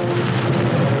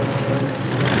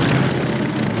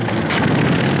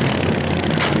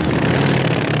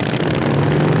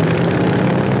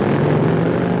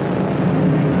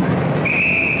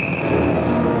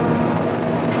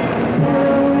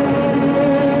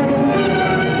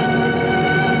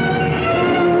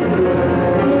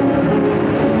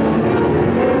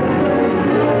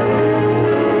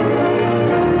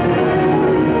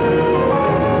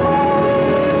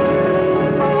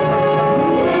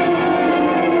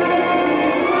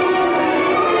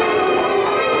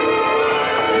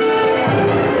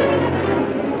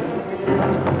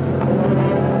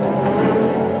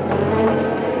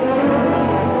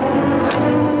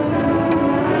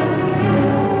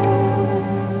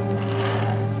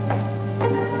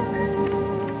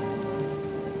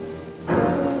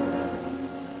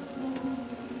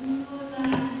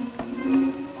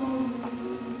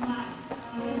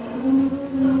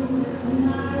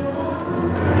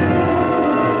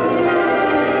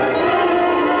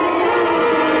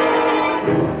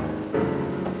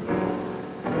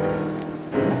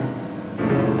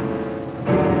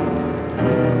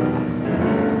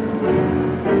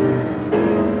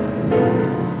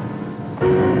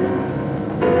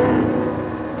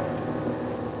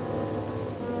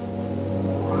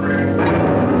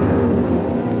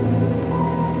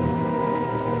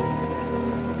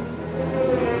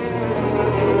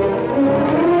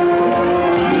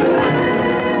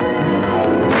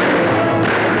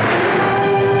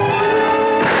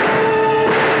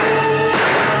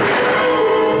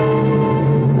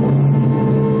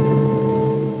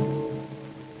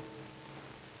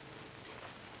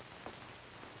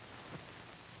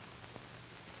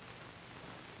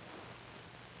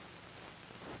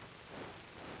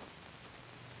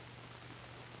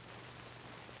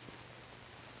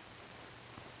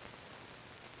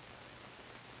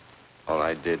 All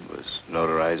I did was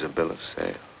notarize a bill of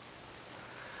sale.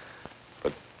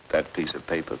 But that piece of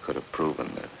paper could have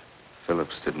proven that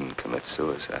Phillips didn't commit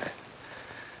suicide.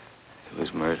 He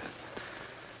was murdered.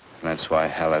 And that's why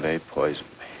Halliday poisoned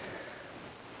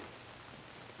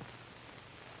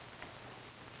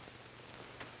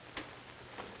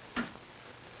me.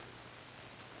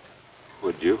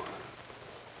 Would you?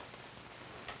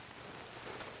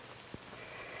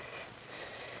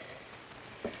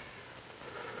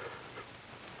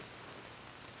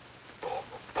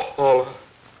 Paula.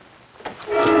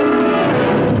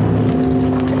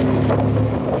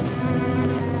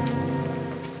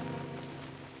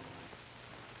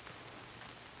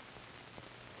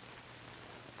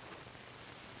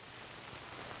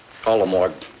 Call the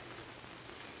morgue.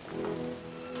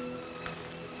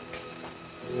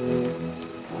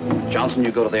 Johnson,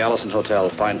 you go to the Allison Hotel,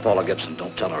 find Paula Gibson.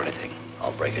 Don't tell her anything.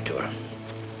 I'll break it to her.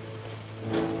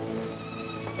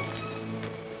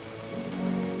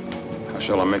 How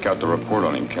shall I make out the report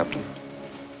on him, Captain?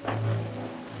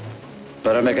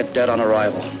 Better make it dead on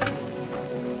arrival.